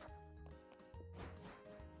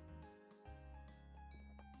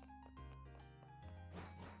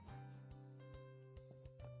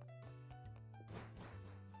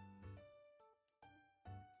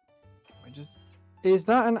 Is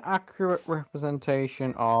that an accurate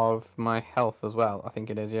representation of my health as well? I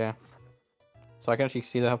think it is, yeah. So I can actually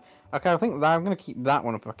see the health. Okay, I think that I'm going to keep that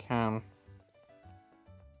one if I can.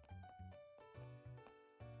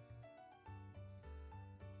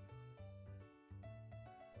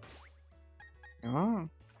 Oh.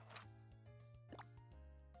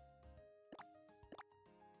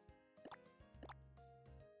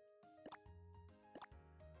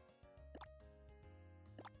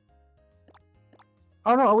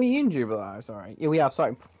 Oh no, are we in Jubilee? Sorry. Yeah, we are,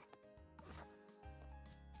 sorry.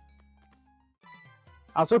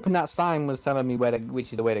 I was hoping that sign was telling me where to,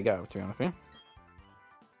 which is the way to go, to be honest with you.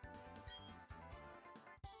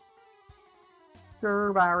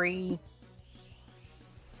 Sure, Barry.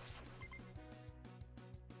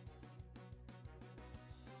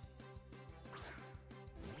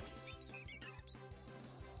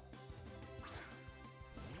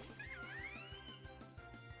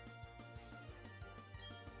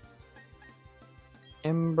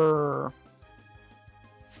 Ember.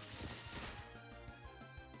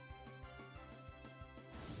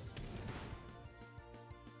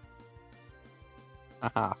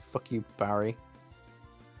 Aha, fuck you, Barry.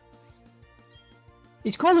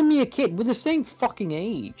 He's calling me a kid. We're the same fucking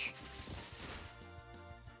age.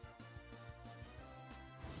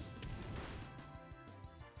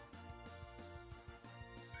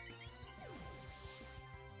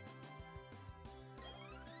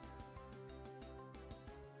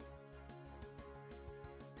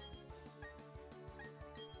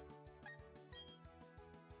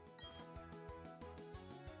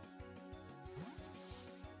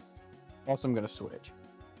 Also, I'm gonna switch.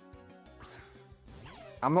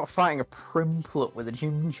 I'm not fighting a Piplup with a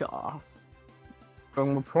Chimchar. But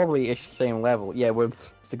we're probably ish same level. Yeah, we're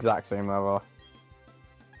exact same level.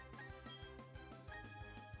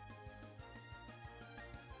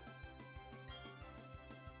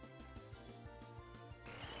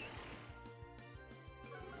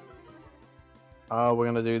 Oh, we're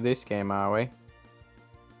gonna do this game, are we?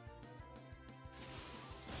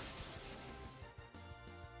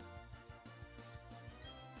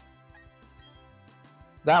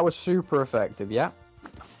 That was super effective, yeah.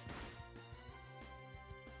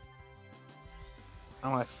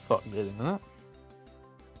 Oh, I fucked it in that.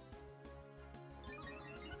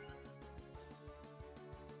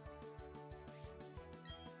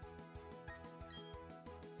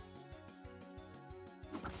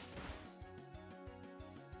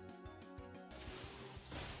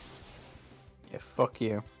 Yeah, fuck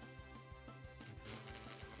you.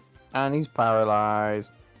 And he's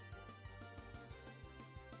paralyzed.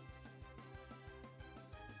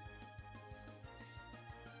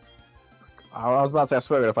 I was about to say, I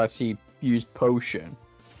swear, if I see used potion.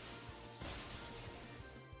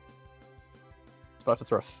 It's about to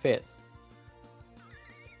throw a fit.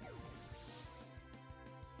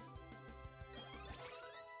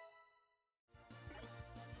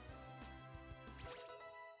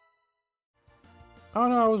 Oh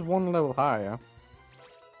no, I was one level higher.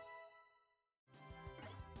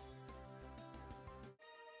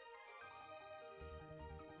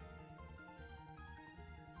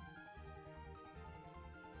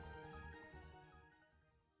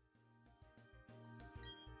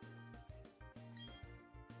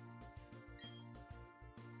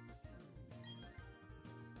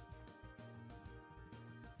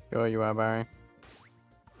 Sure you are, Barry.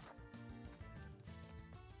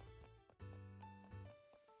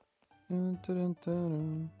 Dun, dun, dun,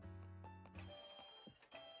 dun.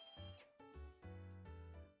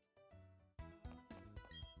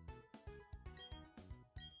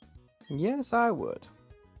 Yes, I would.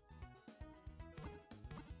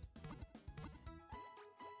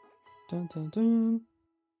 Dun, dun, dun.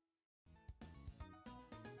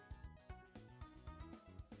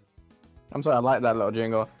 I'm sorry, I like that little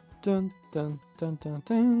jingle. Dun, dun, dun, dun,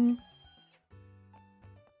 dun.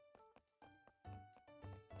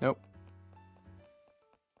 Nope.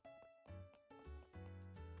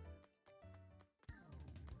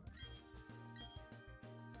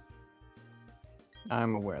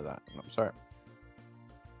 I'm aware of that. I'm sorry.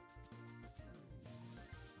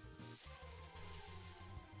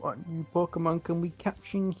 What new Pokemon can we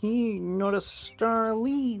caption here? Not a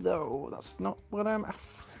Starly, though. That's not what I'm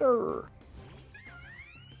after.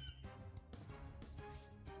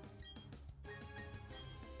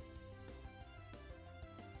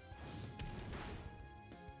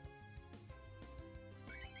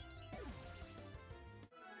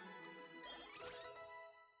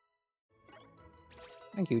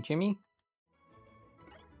 Thank you, Jimmy.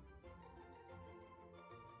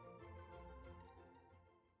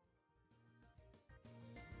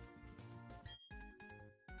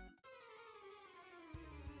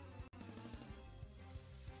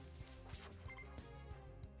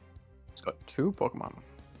 It's got 2 Pokemon.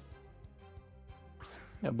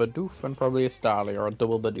 A Bidoof and probably a Starly or a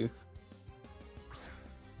double Bidoof.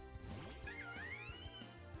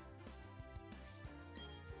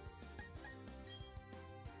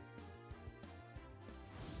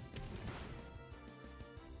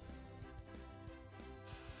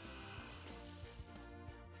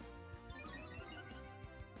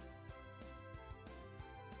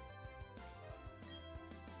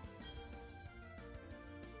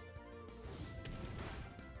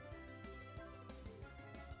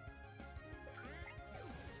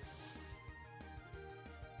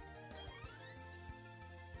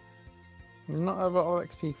 Not a lot of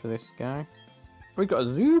XP for this guy. We got a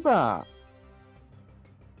Zubat!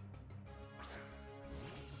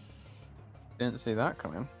 Didn't see that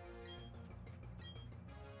coming.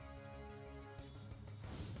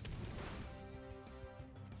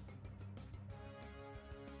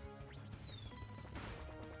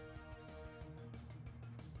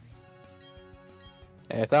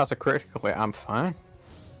 If that's a critical hit, I'm fine.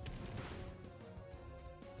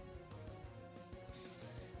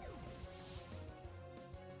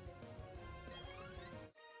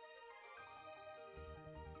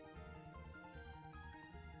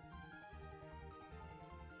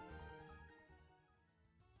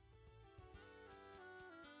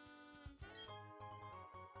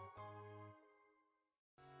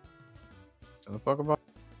 The Pokeball.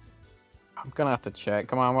 I'm gonna have to check.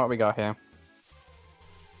 Come on, what we got here?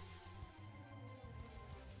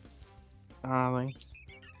 Starly.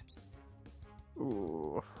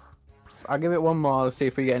 Ooh. I'll give it one more. Let's see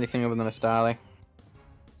if we get anything other than a Starly.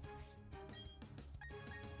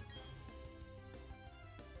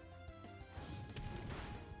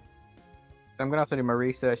 I'm gonna have to do my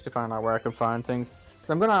research to find out where I can find things.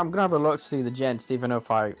 So I'm gonna have a look to see the gen, to see if I know if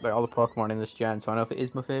I like all the Pokemon in this gen, so I know if it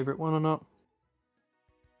is my favorite one or not.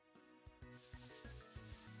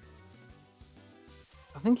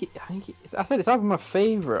 I said it's either my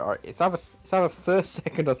favorite or it's either first,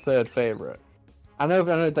 second, or third favorite. I know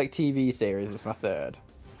like TV series, it's my third.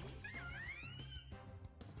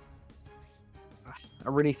 I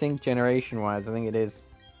really think generation-wise, I think it is.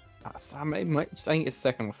 I think it's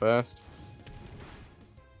second or first.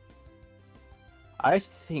 I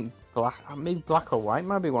actually think maybe Black or White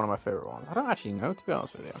might be one of my favorite ones. I don't actually know, to be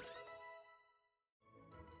honest with you.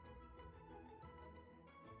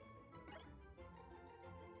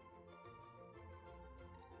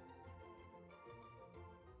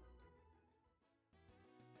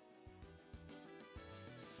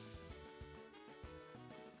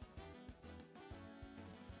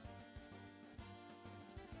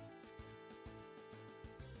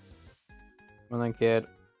 And then, kid.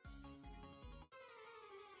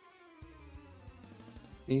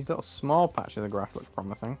 These little small patches of grass look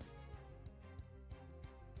promising.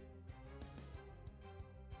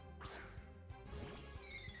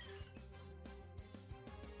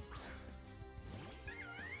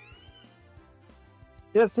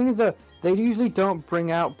 Yeah, the thing is that they usually don't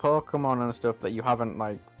bring out Pokemon and stuff that you haven't,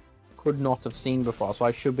 like, could not have seen before, so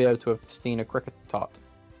I should be able to have seen a Kricketot.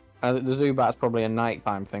 The Zubat's probably a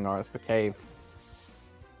nighttime thing, or it's the cave.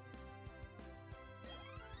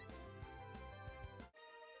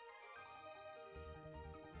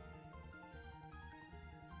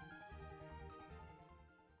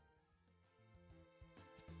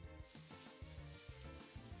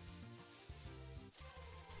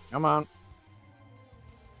 Come on.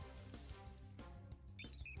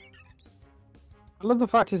 I love the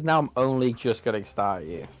fact is now I'm only just getting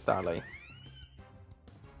Starly.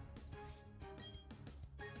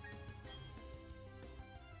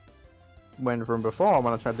 When from before,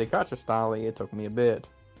 when I tried to catch a Starly, it took me a bit.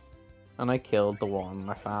 And I killed the one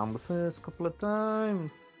I found the first couple of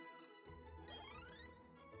times.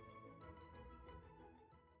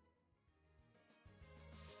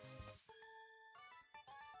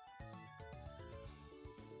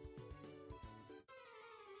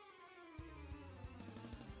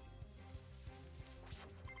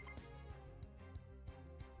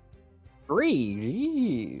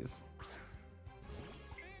 Jeez.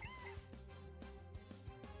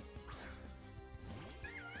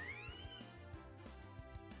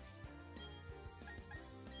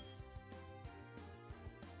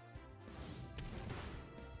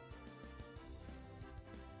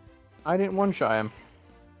 I didn't one-shot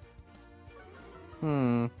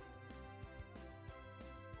him.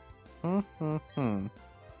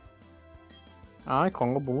 I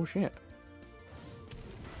call bullshit.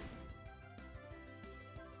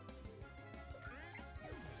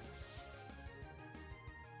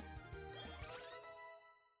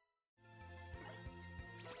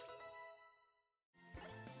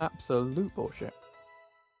 Absolute bullshit.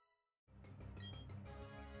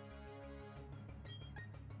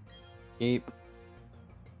 Keep.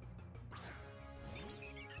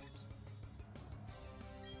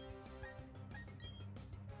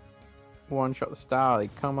 One shot the Starly.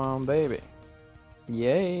 Come on, baby.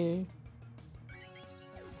 Yay.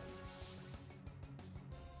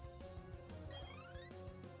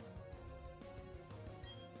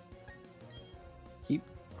 Keep.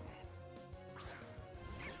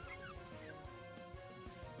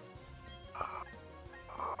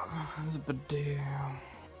 That's a Badoo.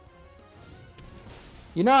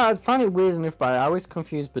 You know, I find it weird enough, but I always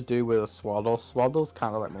confuse Badoo with a Swaddle. Swaddle's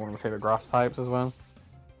kind of like one of my favorite grass types as well.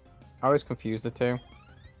 I always confuse the two.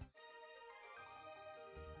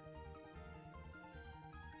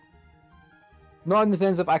 Not in the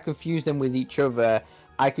sense of I confuse them with each other.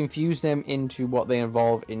 I confuse them into what they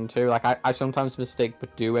evolve into. Like, I sometimes mistake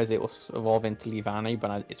Badoo as it will evolve into Leavanny,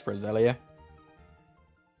 but it's Roselia.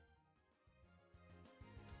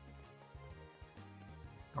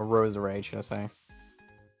 Or Roserade, should I say.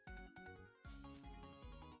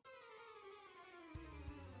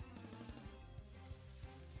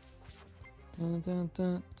 I'm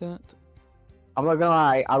not gonna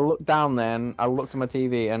lie, I looked down then, I looked at my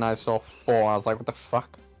TV and I saw 4, I was like, what the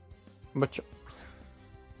fuck? But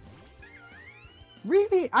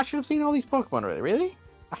really? I should have seen all these Pokemon already, really?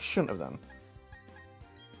 I shouldn't have done.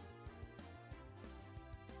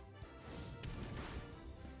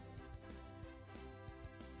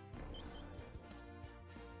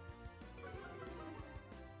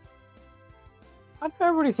 I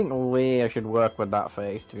don't really think Leah should work with that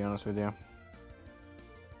face, to be honest with you.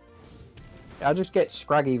 I just get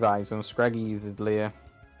Scraggy vibes when Scraggy uses Leah.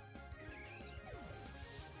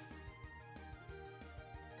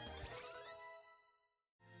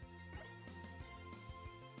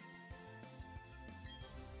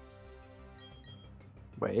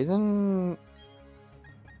 Wait, isn't...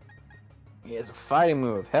 He has a fighting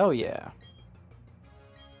move, hell yeah.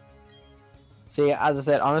 See, as I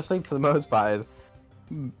said, honestly, for the most part,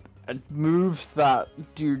 moves that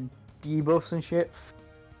do debuffs and shit.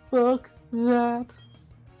 Fuck that.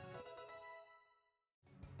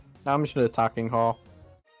 Now I'm just an attacking Haw.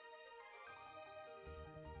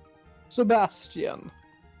 Sebastian.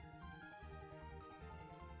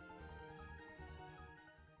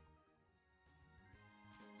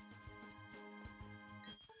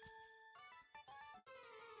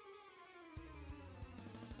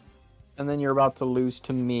 And then you're about to lose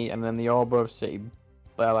to me, and then the Orb City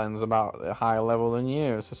Bellend's about a higher level than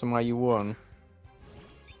you, so somehow you won.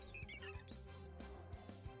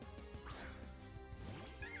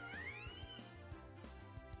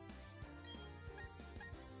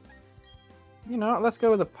 You know what, let's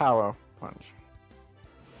go with a power punch.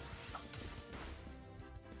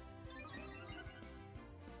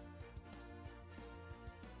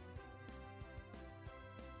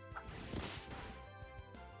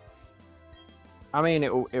 I mean,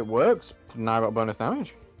 it works. Now I got bonus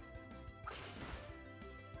damage.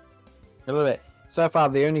 A little bit. So far,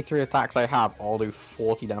 the only 3 attacks I have all do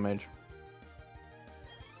 40 damage.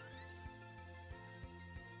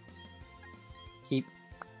 Keep.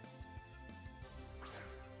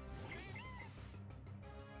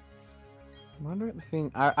 I wonder what the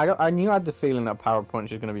thing. I knew I had the feeling that power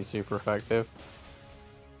punch is going to be super effective.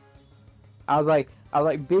 I was like,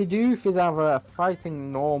 Bidoof is either a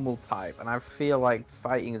fighting normal type, and I feel like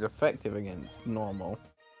fighting is effective against normal.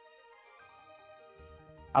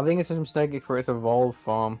 I think it's a mistake for its evolved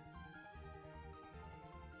form.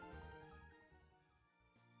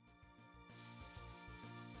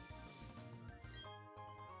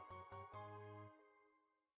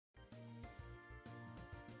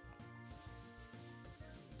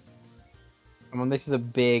 Come on, this is a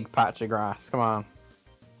big patch of grass. Come on.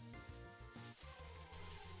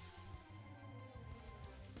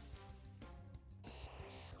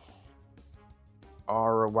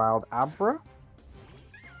 Or a wild Abra?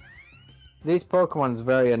 This Pokemon's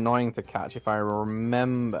very annoying to catch if I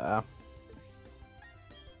remember.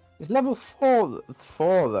 It's level 4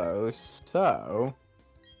 though, so...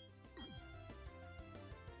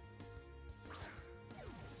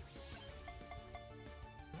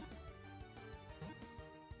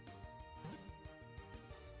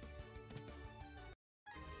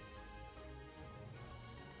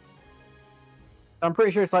 I'm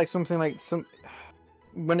pretty sure it's like something like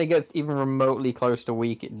when it gets even remotely close to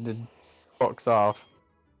weak, it fucks off.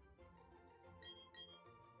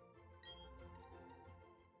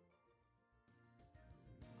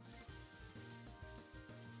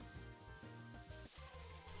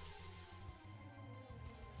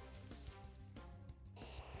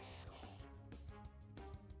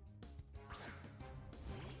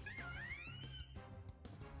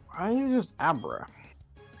 Why is it just Abra?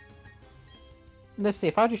 Let's see,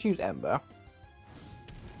 if I just use Ember.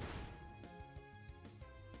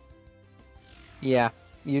 Yeah,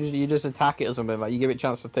 you just attack it or something, like you give it a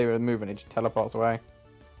chance to take a move and it just teleports away.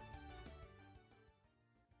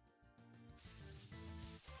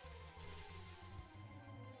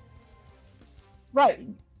 Right.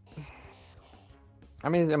 I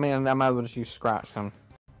mean, I might as well just use Scratch then.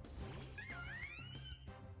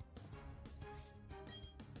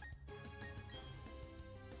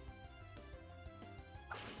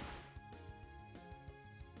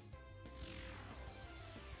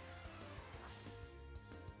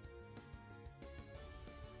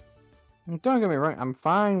 Don't get me wrong, I'm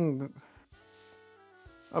fine.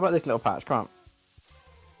 What about this little patch? Come on.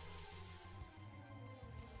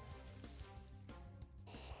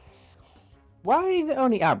 Why is it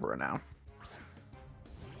only Abra now?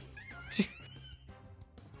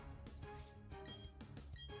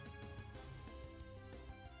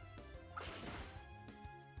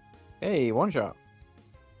 Hey, one shot.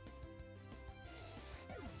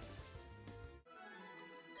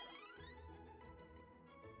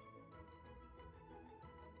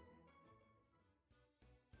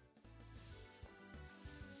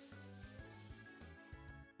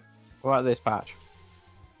 What about this patch?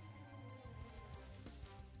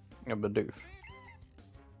 A Bidoof.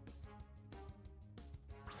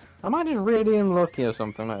 Am I just really unlucky or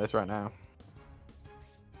something like this right now?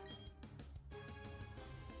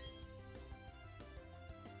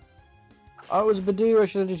 Oh, it was a Bidoof. I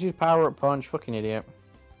should have just used Power Up Punch. Fucking idiot.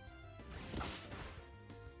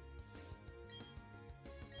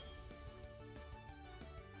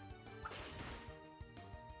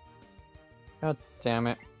 God damn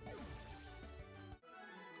it.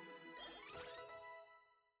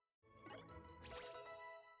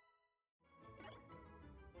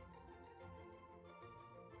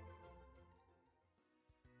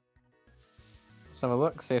 Let's have a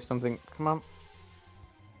look, see if something... Come on.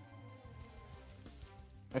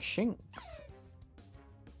 A Shinx.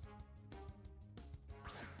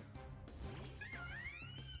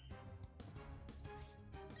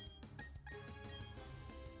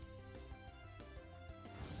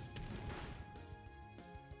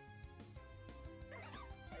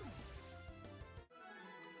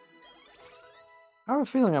 I have a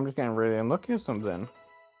feeling I'm just getting really unlucky or something.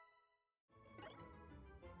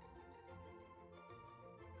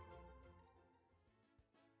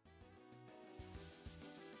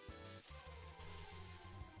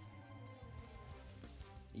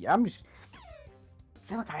 Yeah, I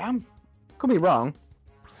feel like I am. Could be wrong.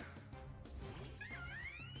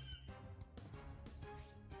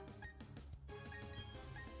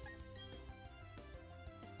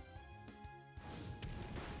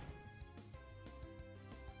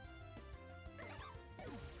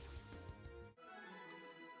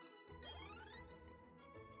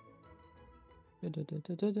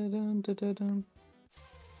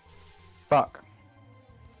 Fuck.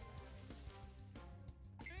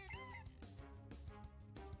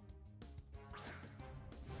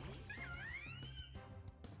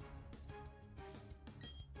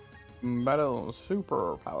 Battle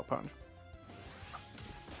super power punch.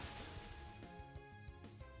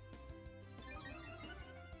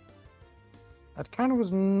 That kind of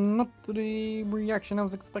was not the reaction I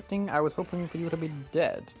was expecting. I was hoping for you to be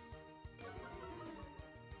dead.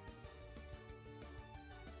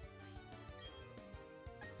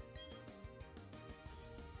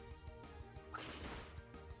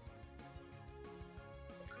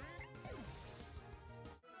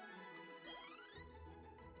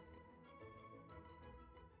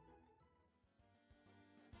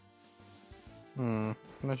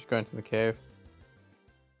 Let's just go into the cave.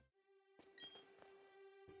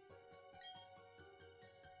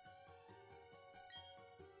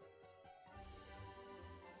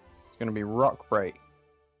 It's gonna be rock break.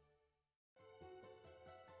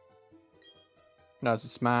 No, it's a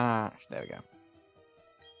smash. There we go.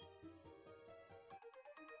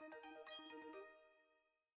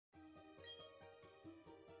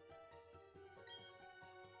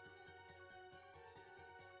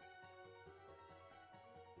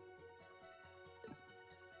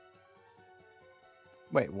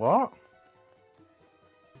 Wait, what?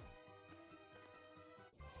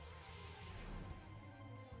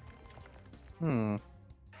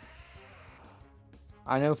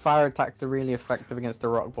 I know fire attacks are really effective against the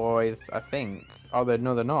rock boys, I think. Oh,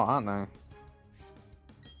 no, they're not, aren't they?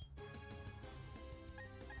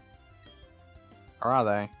 Or are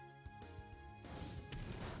they?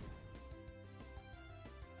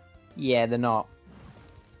 Yeah, they're not.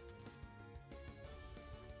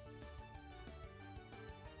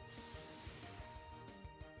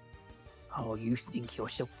 Oh, you think you're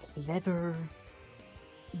so clever.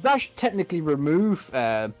 That should technically remove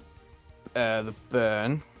the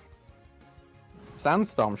burn.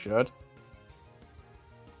 Sandstorm should.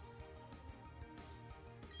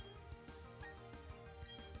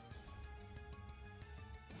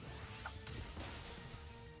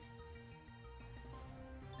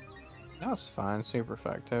 That's fine, super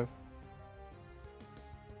effective.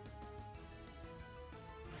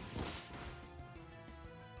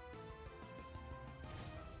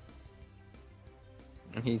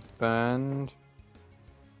 And he's burned.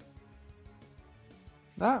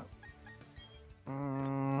 That.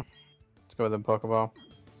 Let's go with the Pokeball.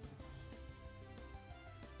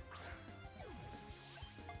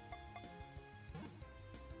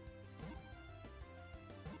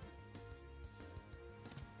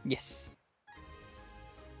 Yes.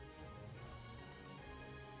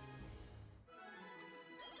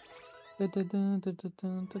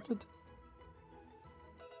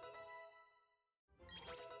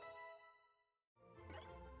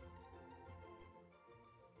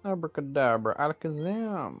 Abracadabra,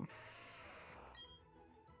 alakazam.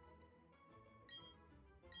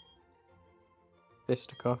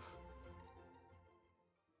 Fisticuff.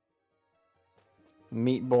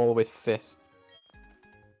 Meatball with fists.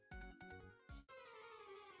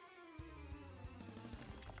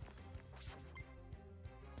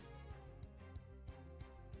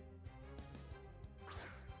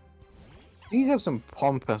 These have some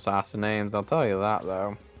pompous ass names, I'll tell you that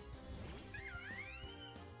though.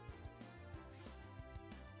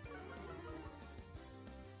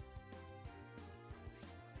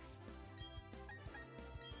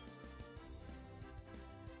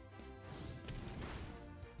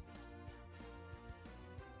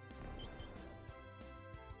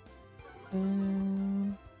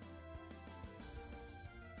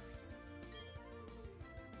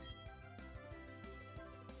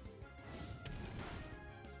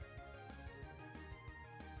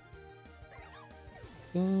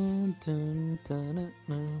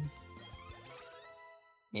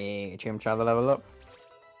 Yeah, Chimchar the level up.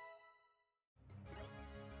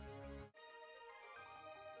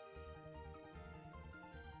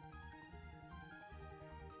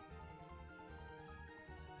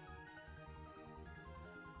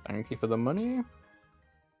 Thank you for the money.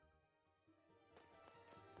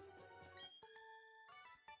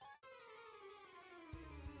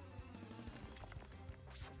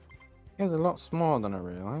 He was a lot smaller than I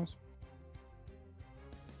realized.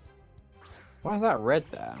 Why is that red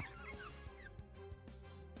there?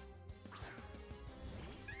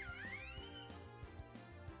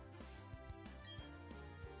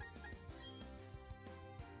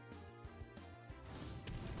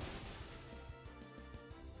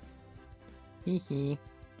 Hee hee.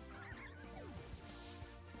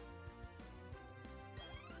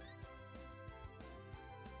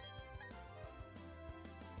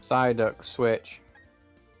 Psyduck switch.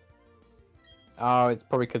 Oh, it's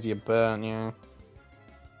probably because you're burnt, yeah.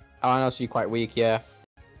 Oh, I know, so you're quite weak, yeah.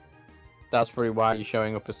 That's probably why you're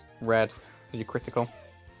showing up as red, because you're critical.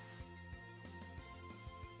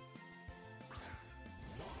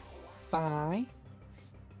 Bye.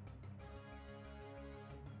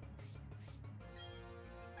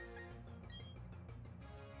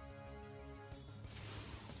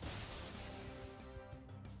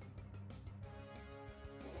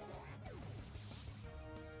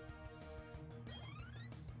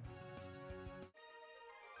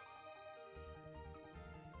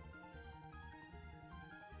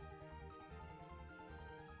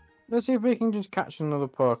 Let's see if we can just catch another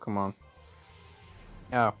Pokemon.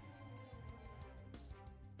 Oh.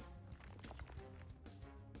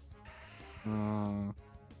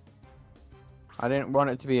 I didn't want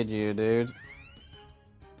it to be a Geodude.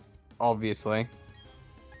 Obviously.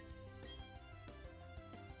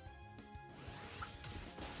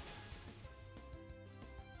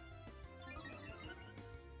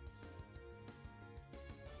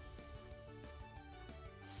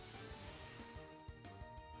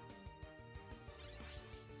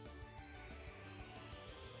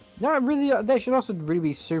 No, really, they should also really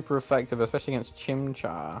be super effective, especially against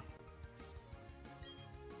Chimchar.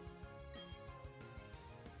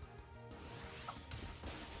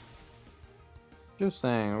 Just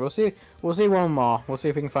saying. We'll see one more. We'll see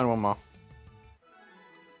if we can find one more.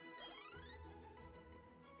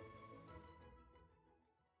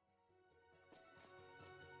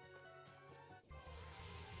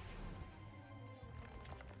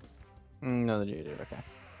 Another Geodude, okay.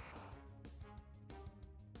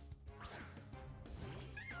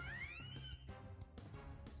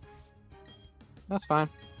 That's fine.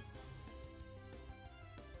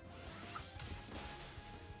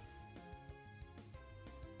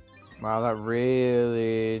 Wow, that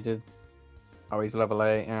really did... Oh, he's level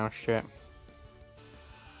 8. Oh, shit.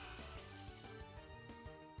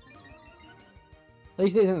 At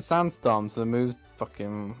least it isn't Sandstorm, so the moves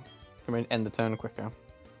fucking... come in, end the turn quicker.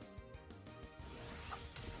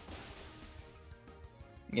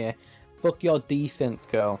 Yeah. Fuck your defense,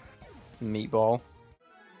 girl. Meatball.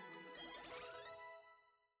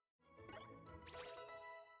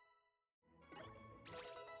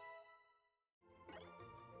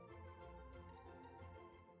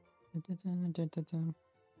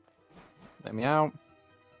 Let me out.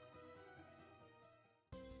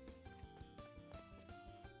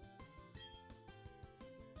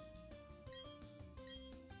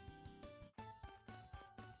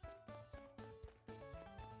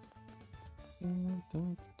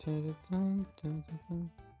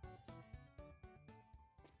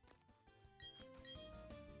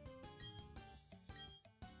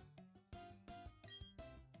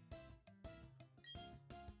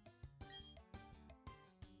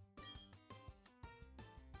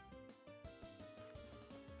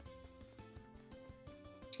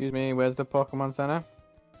 Excuse me, where's the Pokemon Center?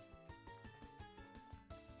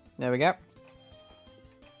 There we go.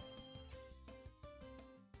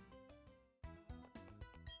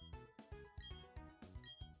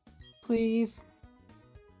 Please.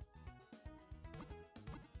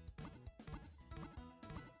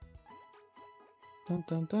 Dun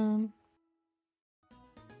dun dun.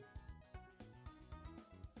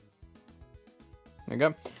 There we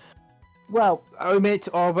go. Well, I made it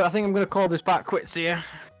to Orbit. I think I'm going to call this back quits here.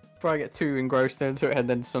 Before I get too engrossed into it, and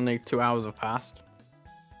then suddenly 2 hours have passed.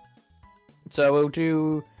 So we'll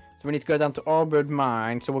do... So we need to go down to Orbit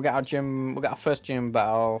Mine. So we'll get our gym... We'll get our first gym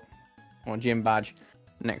battle, or gym badge,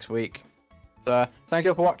 next week. So thank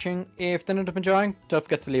you all for watching. If you ended up enjoying, don't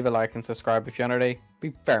forget to leave a like and subscribe if you haven't already. It'd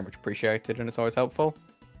be very much appreciated, and it's always helpful.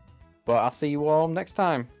 But I'll see you all next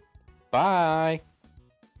time. Bye!